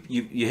you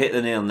hit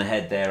the nail on the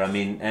head there. I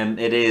mean,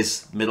 it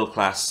is middle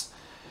class,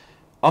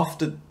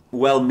 often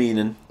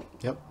well-meaning,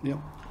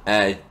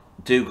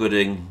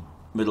 do-gooding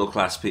middle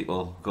class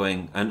people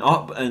going and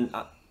up and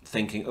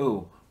thinking,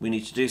 oh, we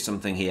need to do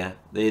something here.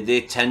 They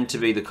tend to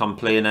be the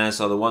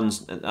complainers or the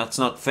ones. That's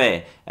not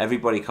fair.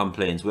 Everybody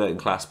complains. Working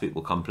class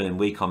people complain.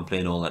 We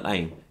complain all the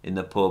time in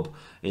the pub,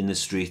 in the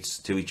streets,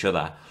 to each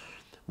other.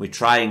 We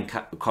try and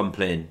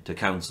complain to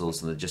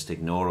councils and they just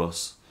ignore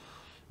us.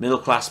 Middle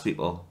class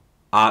people,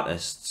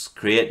 artists,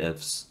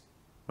 creatives,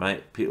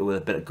 right? People with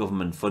a bit of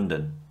government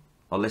funding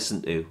are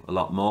listened to a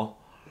lot more,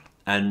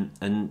 and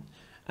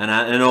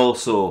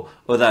also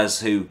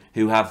others who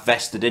have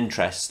vested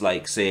interests,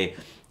 like say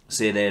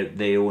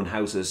they own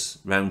houses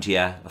round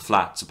here,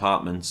 flats,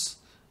 apartments,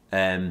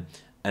 and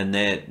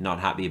they're not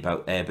happy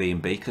about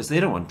Airbnb because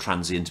they don't want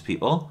transient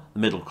people. The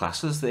middle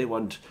classes, they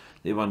want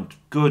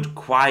good,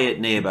 quiet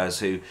neighbours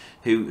who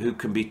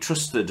can be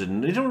trusted,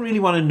 and they don't really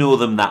want to know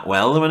them that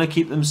well. They want to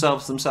keep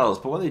themselves.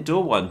 But what they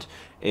don't want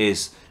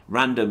is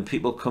random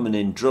people coming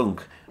in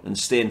drunk and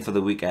staying for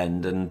the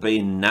weekend and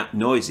being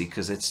noisy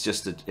because it's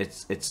just an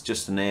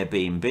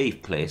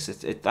Airbnb place.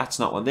 That's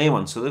not what they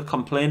want. So they'll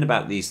complain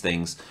about these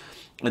things,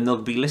 and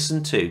they'll be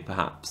listened to,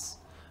 perhaps.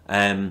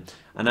 And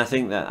I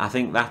think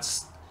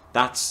that's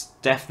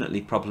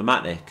definitely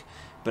problematic.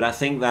 But I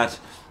think that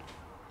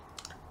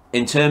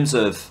in terms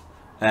of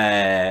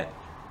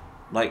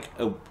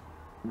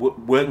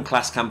working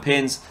class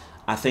campaigns,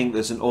 I think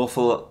there's an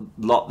awful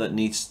lot that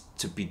needs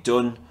to be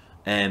done.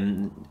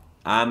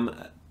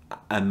 I'm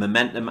a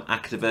momentum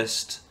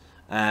activist,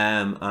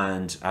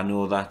 and I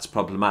know that's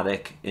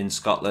problematic in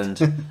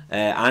Scotland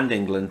and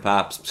England,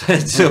 perhaps,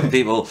 to some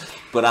people,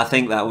 but I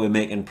think that we're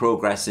making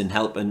progress in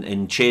helping,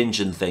 in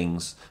changing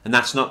things. And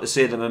that's not to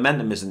say that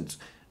momentum isn't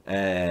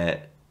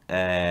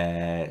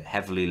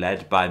heavily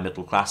led by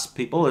middle class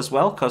people as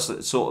well, because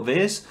it sort of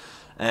is.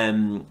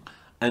 And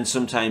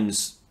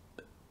sometimes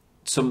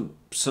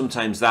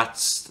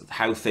that's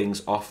how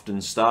things often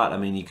start. I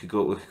mean, we could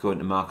go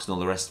into Marx and all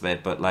the rest of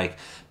it, but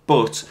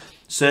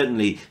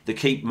certainly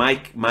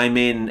my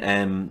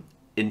main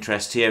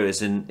interest here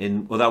is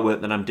in other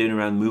work that I'm doing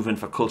around the movement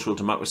for cultural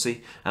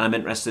democracy, and I'm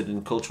interested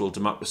in cultural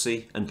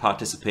democracy and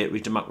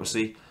participatory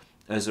democracy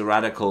as a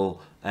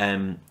radical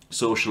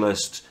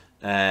socialist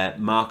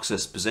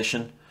Marxist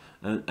position,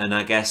 and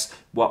I guess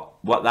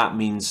what that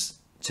means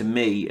to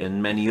me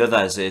and many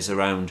others is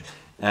around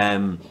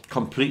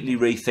completely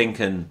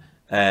rethinking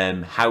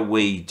how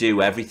we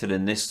do everything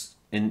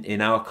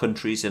in our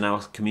countries, in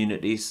our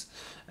communities,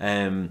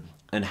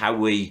 and how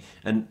we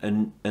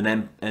and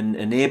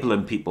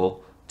enabling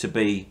people to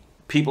be.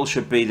 People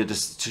should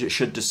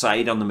should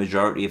decide on the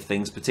majority of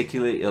things,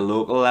 particularly at a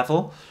local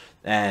level,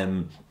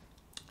 and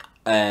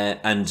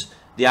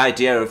the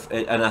idea of,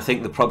 and I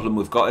think the problem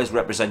we've got is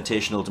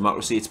representational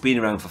democracy. It's been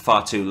around for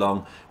far too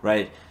long,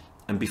 right?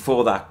 And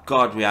before that,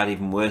 God, we had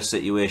even worse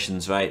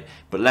situations, right?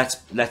 But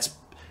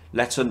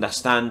let's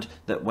understand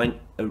that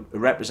when a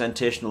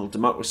representational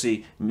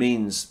democracy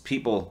means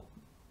people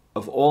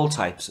of all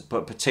types,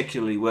 but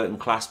particularly working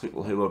class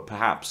people who are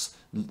perhaps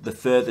the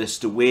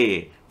furthest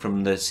away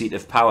from the seat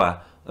of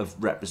power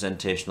of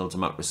representational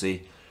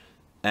democracy,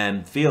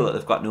 feel that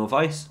they've got no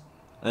voice.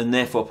 And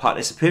therefore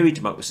participatory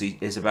democracy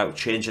is about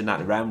changing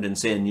that around and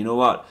saying, you know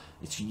what,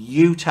 it's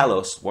you tell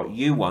us what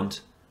you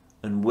want,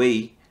 and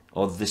we,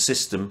 or the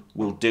system,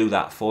 will do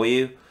that for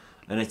you.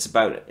 And it's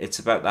about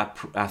that.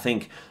 I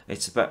think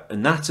it's about,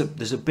 and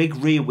there's a big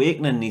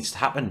reawakening needs to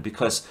happen,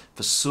 because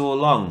for so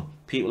long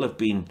people have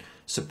been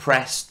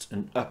suppressed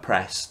and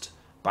oppressed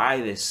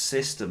by this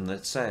system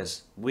that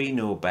says we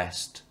know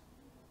best.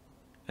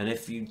 And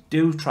if you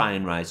do try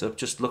and rise up,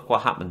 just look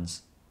what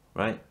happens,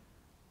 right?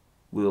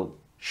 We'll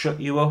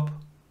shut you up,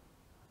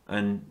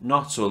 and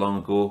not so long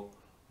ago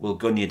we'll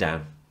gun you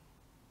down.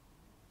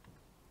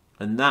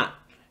 And that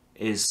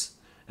is,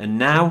 and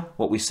now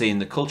what we see in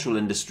the cultural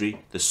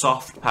industry, the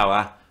soft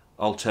power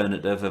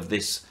alternative of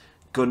this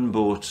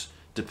gunboat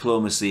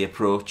diplomacy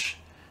approach,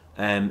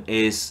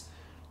 is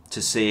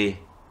to say,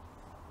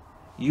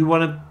 you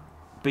want to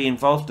be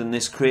involved in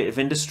this creative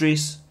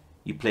industries,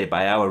 you play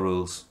by our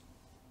rules.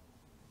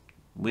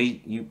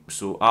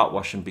 So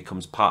Artwashing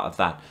becomes part of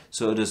that.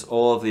 So does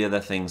all the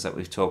other things that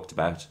we've talked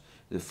about,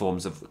 the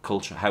forms of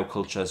culture, how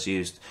culture is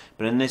used.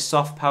 But in this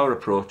soft power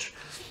approach,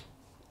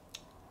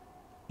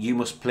 you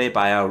must play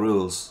by our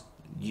rules.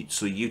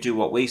 So you do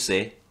what we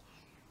say,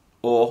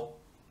 or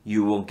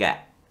you won't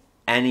get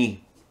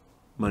any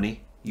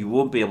money. You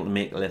won't be able to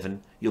make a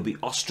living. You'll be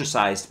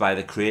ostracized by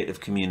the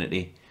creative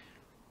community.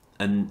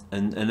 And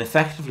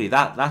effectively,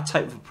 that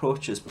type of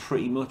approach is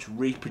pretty much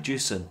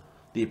reproducing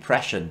the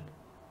oppression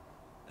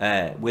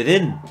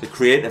within the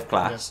creative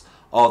class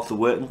of the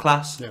working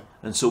class. Yeah.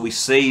 And so we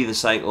see the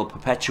cycle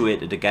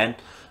perpetuated again.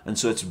 And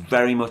so it's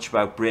very much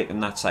about breaking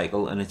that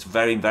cycle, and it's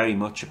very, very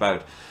much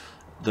about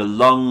the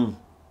long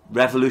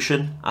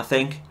revolution. I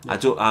think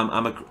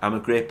I'm a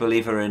great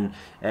believer in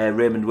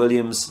Raymond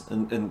Williams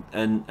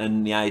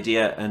and the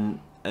idea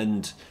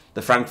and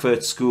the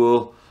Frankfurt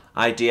School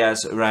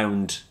ideas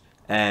around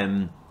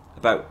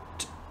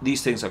about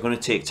these things are going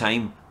to take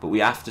time, but we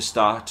have to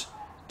start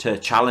to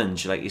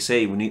challenge. Like you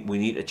say, we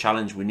need to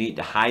challenge. We need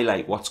to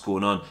highlight what's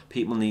going on.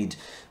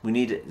 We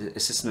need a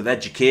system of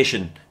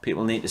education.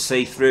 People need to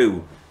see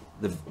through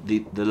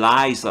the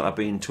lies that are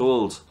being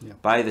told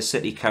by the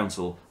city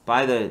council,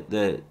 by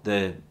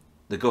the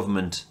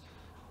government,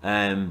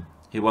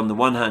 who on the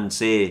one hand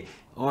say,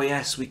 oh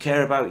yes, we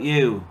care about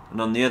you,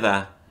 and on the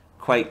other,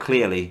 quite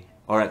clearly,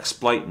 are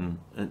exploiting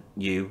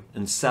you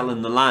and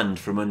selling the land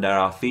from under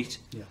our feet.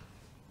 Yeah.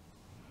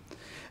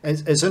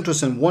 It's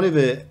interesting. One of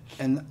the,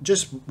 and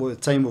just with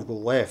the time we've got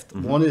left,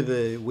 one of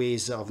the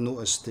ways that I've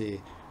noticed to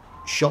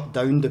shut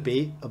down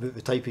debate about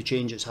the type of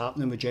change that's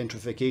happening with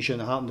gentrification,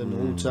 it happened in the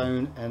Old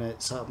Town and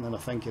it's happening, I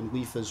think, in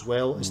Leith as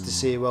well, is to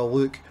say, well,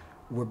 look,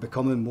 we're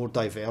becoming more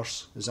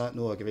diverse. Is that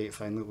not a great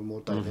thing, that we're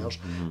more diverse?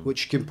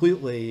 Which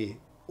completely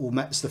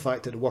omits the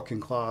fact that the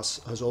working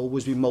class has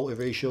always been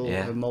multiracial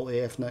and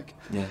multi-ethnic.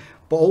 Yeah.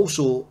 But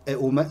also it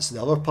omits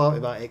the other part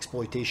of that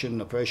exploitation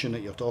and oppression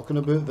that you're talking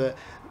about, that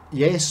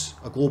yes,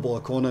 a global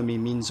economy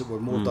means that we're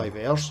more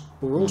diverse,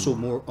 but we're also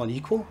more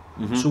unequal.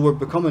 So we're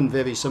becoming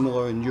very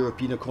similar in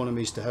European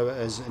economies to how it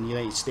is in the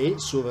United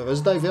States. So there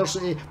is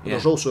diversity, but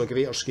there's also a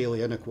greater scale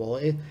of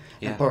inequality.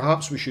 And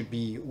perhaps we should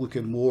be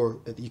looking more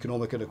at the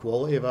economic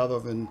inequality rather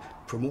than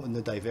promoting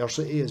the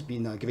diversity as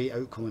being a great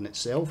outcome in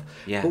itself.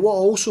 But what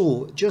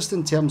also, just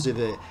in terms of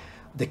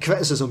the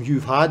criticism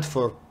you've had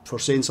for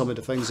saying some of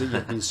the things that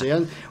you've been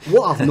saying,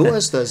 what I've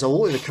noticed is a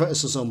lot of the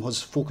criticism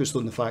has focused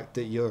on the fact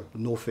that you're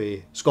no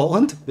from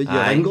Scotland, that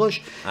you're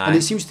English, and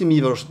it seems to me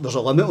there's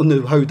a limit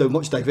on how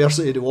much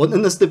diversity they want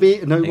in this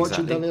debate and how much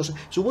diversity.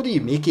 So what do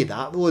you make of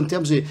that, though, in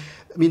terms of,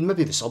 I mean,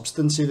 maybe the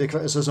substance of the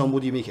criticism,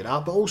 what do you make of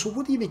that, but also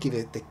what do you make of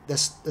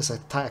this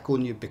attack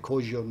on you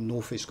because you're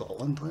no from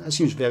Scotland? That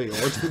seems very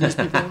odd for these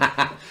people.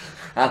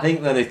 I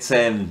think that it's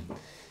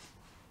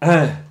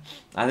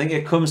I think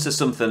it comes to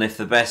something, if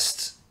the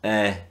best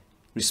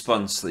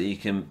response that you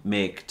can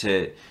make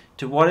to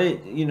what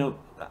it,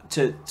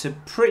 to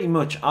pretty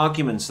much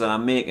arguments that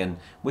I'm making,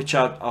 which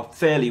are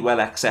fairly well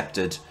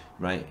accepted,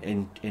 right,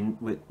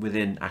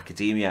 within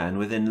academia and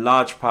within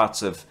large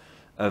parts of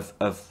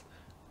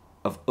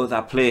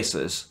other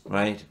places,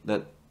 right,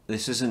 that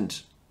this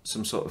isn't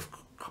some sort of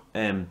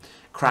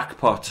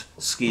crackpot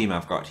scheme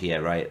I've got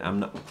here, right? I'm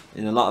not,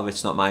 in a lot of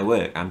it's not my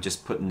work. I'm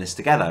just putting this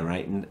together,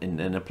 right,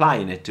 and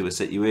applying it to a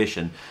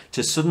situation.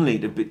 To suddenly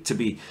to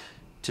be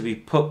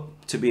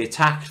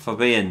attacked for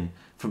being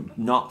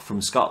not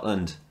from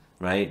Scotland,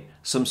 right?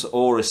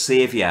 Or a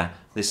saviour,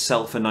 this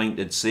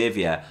self-anointed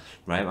saviour,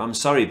 right? I'm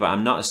sorry, but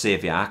I'm not a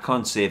saviour. I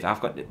can't save.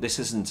 This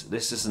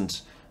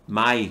isn't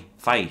my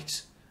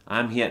fight.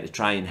 I'm here to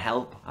try and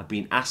help. I've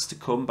been asked to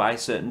come by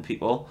certain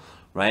people,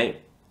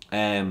 right?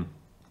 And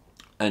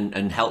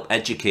help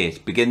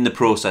educate, begin the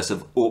process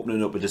of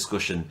opening up a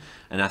discussion,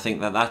 and I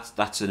think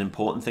that's an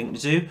important thing to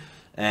do.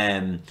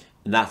 And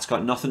that's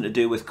got nothing to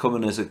do with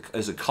coming as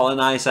a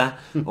colonizer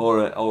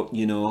or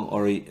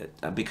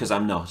because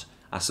I'm not.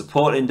 I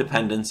support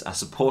independence. I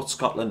support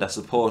Scotland. I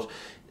support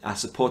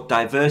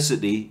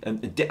diversity.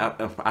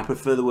 I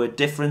prefer the word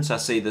difference. I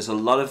see there's a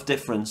lot of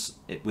difference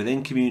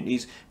within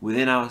communities,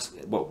 within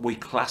what we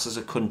class as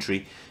a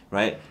country,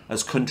 right?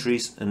 As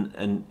countries,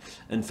 and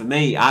for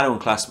me,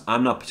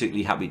 I'm not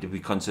particularly happy to be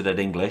considered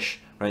English,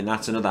 right? And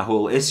that's another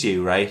whole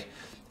issue, right?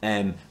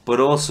 But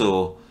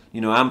also,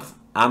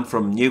 I'm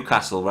from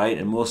Newcastle, right?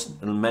 And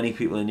many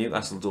people in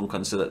Newcastle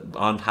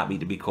aren't happy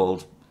to be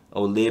called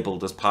or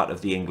labelled as part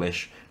of the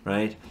English,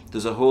 right?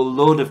 There's a whole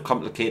load of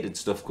complicated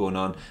stuff going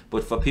on,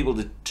 but for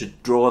people to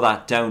draw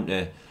that down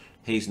to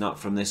he's not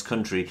from this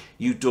country,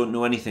 you don't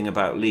know anything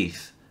about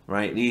Leith,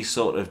 right? These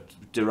sort of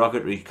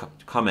derogatory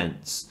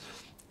comments,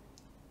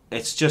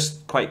 it's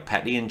just quite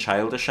petty and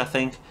childish, I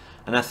think.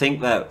 And I think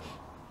that,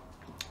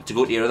 to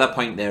go to your other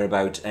point there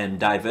about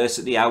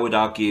diversity, I would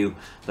argue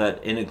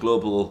that in a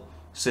global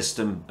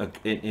system,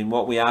 in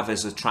what we have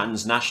as a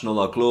transnational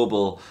or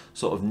global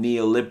sort of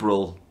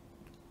neoliberal,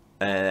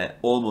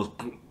 almost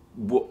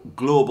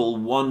global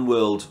one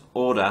world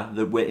order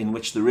in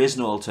which there is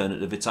no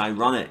alternative, it's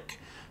ironic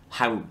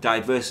how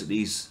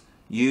diversity is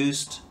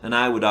used, and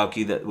I would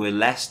argue that we're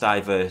less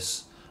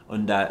diverse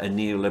under a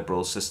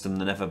neoliberal system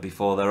than ever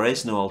before. There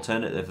is no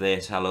alternative, they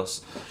tell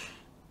us.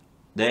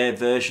 Their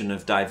version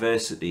of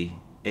diversity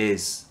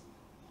is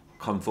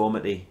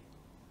conformity,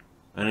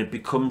 and it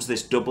becomes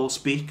this double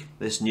speak,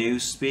 this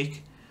news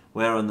speak,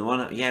 where on the one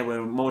hand,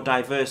 we're more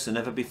diverse than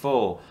ever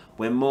before,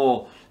 we're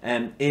more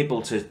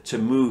able to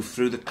move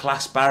through the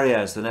class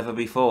barriers than ever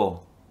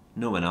before.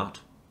 No, we're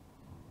not.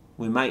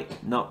 We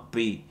might not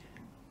be,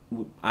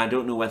 I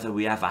don't know whether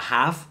we ever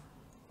have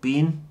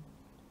been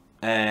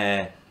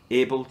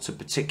able to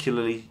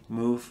particularly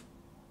move,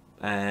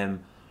 and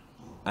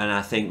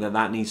I think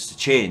that needs to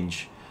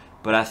change.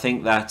 But I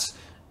think that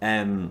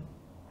I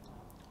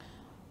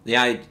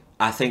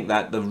think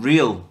that the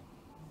real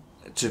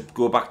to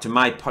go back to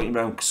my point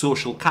around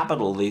social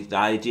capital, the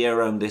idea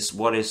around this,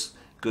 what is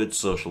good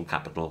social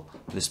capital?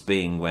 This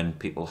being when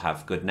people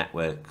have good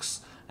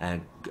networks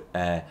and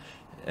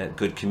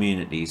good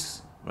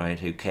communities, right,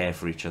 who care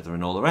for each other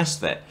and all the rest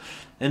of it.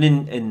 And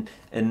in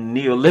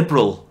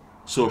neoliberal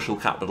social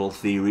capital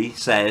theory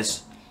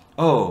says,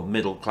 oh,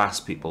 middle class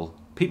people,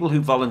 people who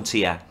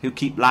volunteer, who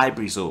keep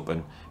libraries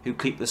open, who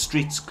keep the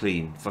streets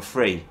clean for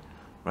free,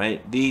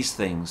 right? These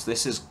things,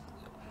 this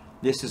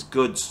is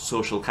good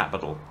social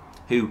capital,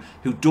 who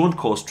don't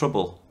cause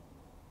trouble.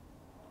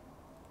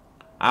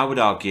 I would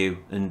argue,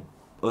 and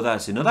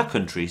others in other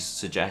countries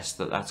suggest,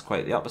 that that's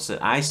quite the opposite.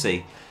 I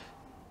see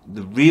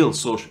the real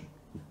social,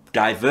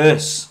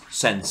 diverse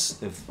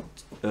sense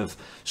of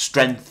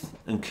strength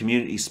and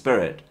community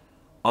spirit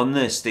on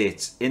the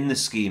estates, in the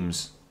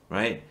schemes,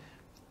 right?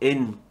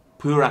 In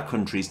poorer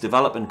countries,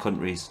 developing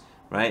countries,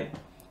 right?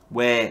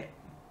 Where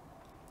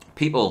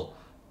people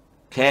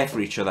care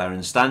for each other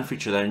and stand for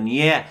each other. And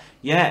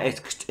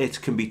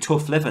it can be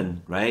tough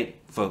living,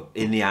 right?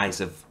 In the eyes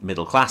of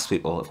middle class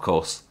people, of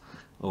course,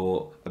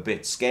 or a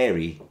bit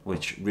scary,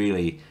 which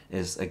really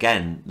is,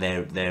 again,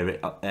 they're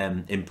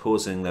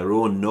imposing their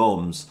own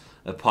norms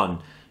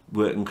upon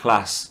working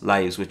class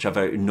lives, which are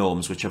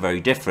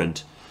very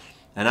different.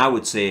 And I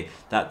would say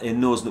that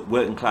in those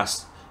working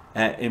class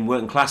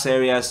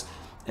areas,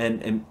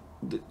 and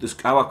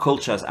our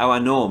cultures, our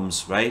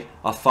norms, right,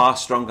 are far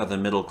stronger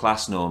than middle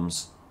class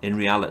norms in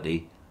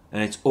reality.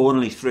 And it's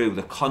only through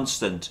the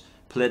constant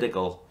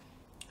political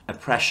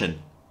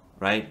oppression,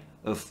 right,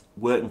 of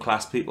working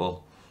class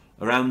people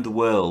around the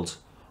world,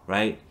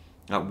 right,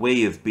 that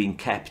we have been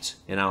kept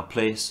in our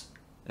place.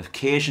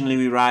 Occasionally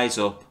we rise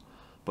up,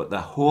 but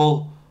the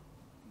whole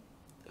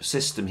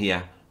system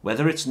here,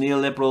 whether it's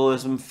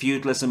neoliberalism,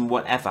 feudalism,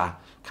 whatever,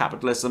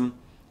 capitalism,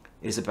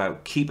 is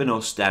about keeping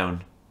us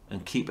down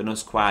and keeping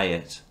us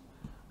quiet,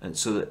 and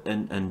so that,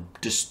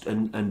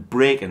 and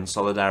breaking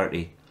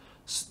solidarity.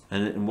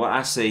 And what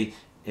I see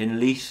in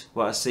Leith,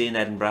 what I see in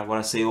Edinburgh, what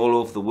I see all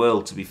over the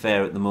world, to be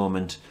fair, at the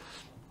moment,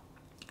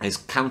 is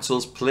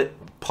councils,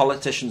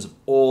 politicians of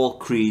all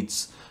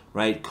creeds,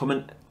 right,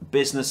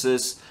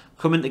 businesses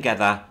coming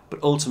together,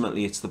 but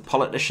ultimately it's the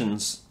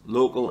politicians,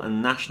 local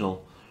and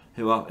national,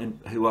 who are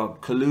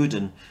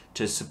colluding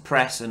to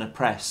suppress and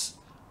oppress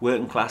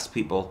working class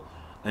people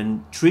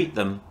and treat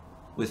them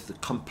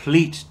with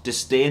complete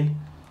disdain,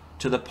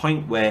 to the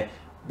point where,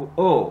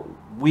 oh,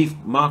 we've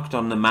marked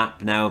on the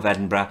map now of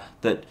Edinburgh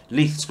that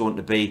Leith's going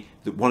to be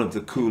one of the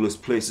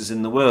coolest places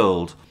in the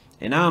world.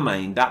 In our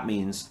mind, that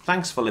means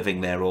thanks for living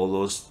there all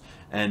those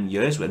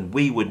years, when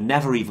we would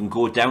never even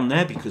go down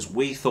there because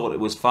we thought it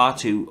was far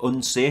too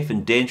unsafe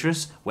and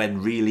dangerous,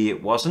 when really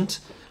it wasn't.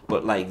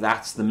 But like,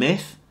 that's the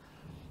myth.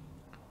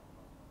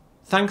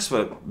 Thanks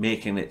for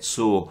making it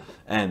so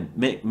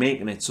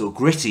making it so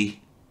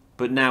gritty,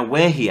 but now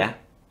we're here.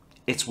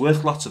 It's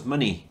worth lots of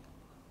money,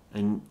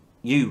 and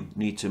you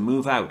need to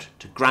move out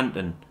to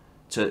Granton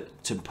to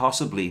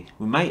possibly,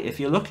 we might, if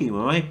you're lucky, we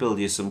might build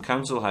you some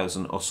council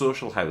housing or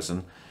social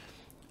housing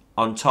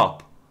on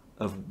top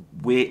of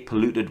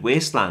polluted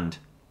wasteland.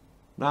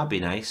 That'd be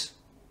nice,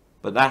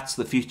 but that's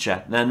the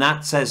future. And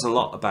that says a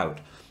lot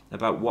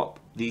about what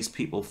these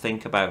people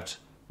think about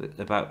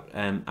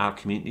our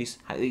communities.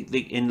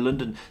 In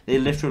London, they're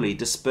literally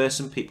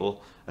dispersing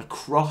people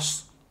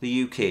across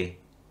the UK.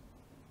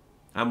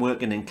 I'm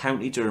working in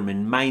County Durham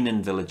in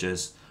mining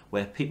villages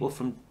where people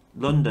from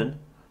London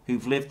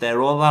who've lived there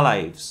all their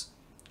lives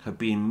have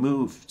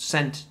been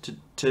sent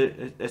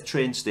to a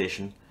train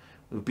station,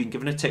 who've been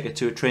given a ticket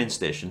to a train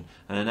station,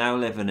 and are now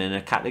living in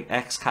a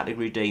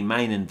ex-Category D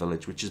mining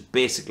village, which is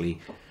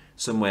basically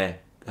somewhere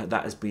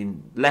that has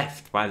been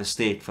left by the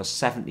state for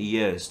 70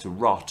 years to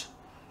rot.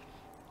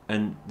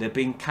 And they're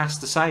being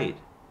cast aside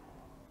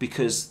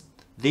because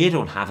they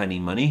don't have any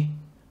money,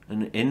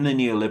 and in the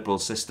neoliberal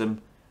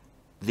system,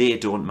 they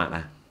don't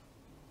matter.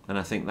 And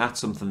I think that's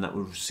something that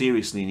we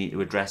seriously need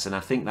to address, and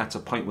I think that's a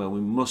point where we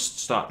must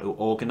start to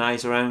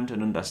organise around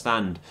and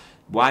understand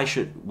why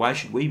should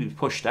we be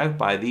pushed out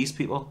by these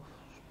people.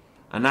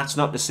 And that's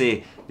not to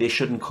say they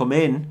shouldn't come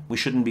in, we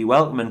shouldn't be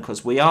welcoming,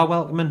 because we are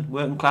welcoming.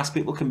 Working class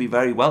people can be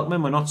very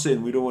welcoming. We're not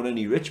saying we don't want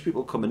any rich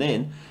people coming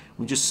in.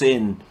 We're just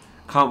saying,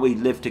 can't we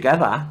live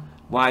together?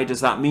 Why does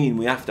that mean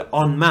we have to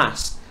en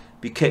masse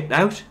be kicked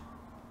out?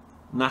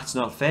 And that's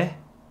not fair.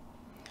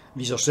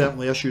 These are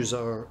certainly issues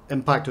that are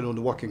impacting on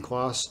the working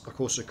class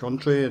across the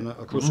country and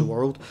across the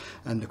world,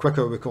 and the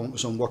quicker we come up with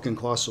some working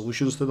class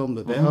solutions to them,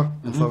 the better.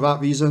 And for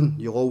that reason,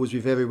 you'll always be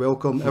very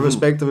welcome,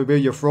 irrespective of where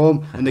you're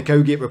from, in the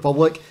Cowgate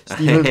Republic.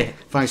 Stephen,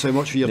 thanks very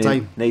much for your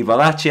time.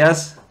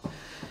 Cheers.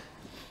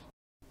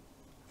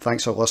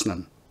 Thanks for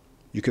listening.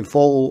 You can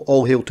follow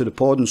All Hail to the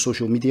Pod on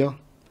social media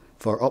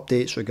for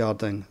updates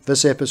regarding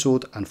this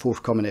episode and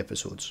forthcoming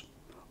episodes.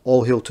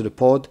 All Hail to the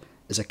Pod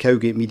is a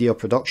Cowgate Media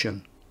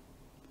production.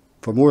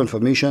 For more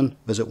information,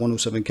 visit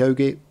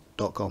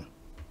 107cowgate.com.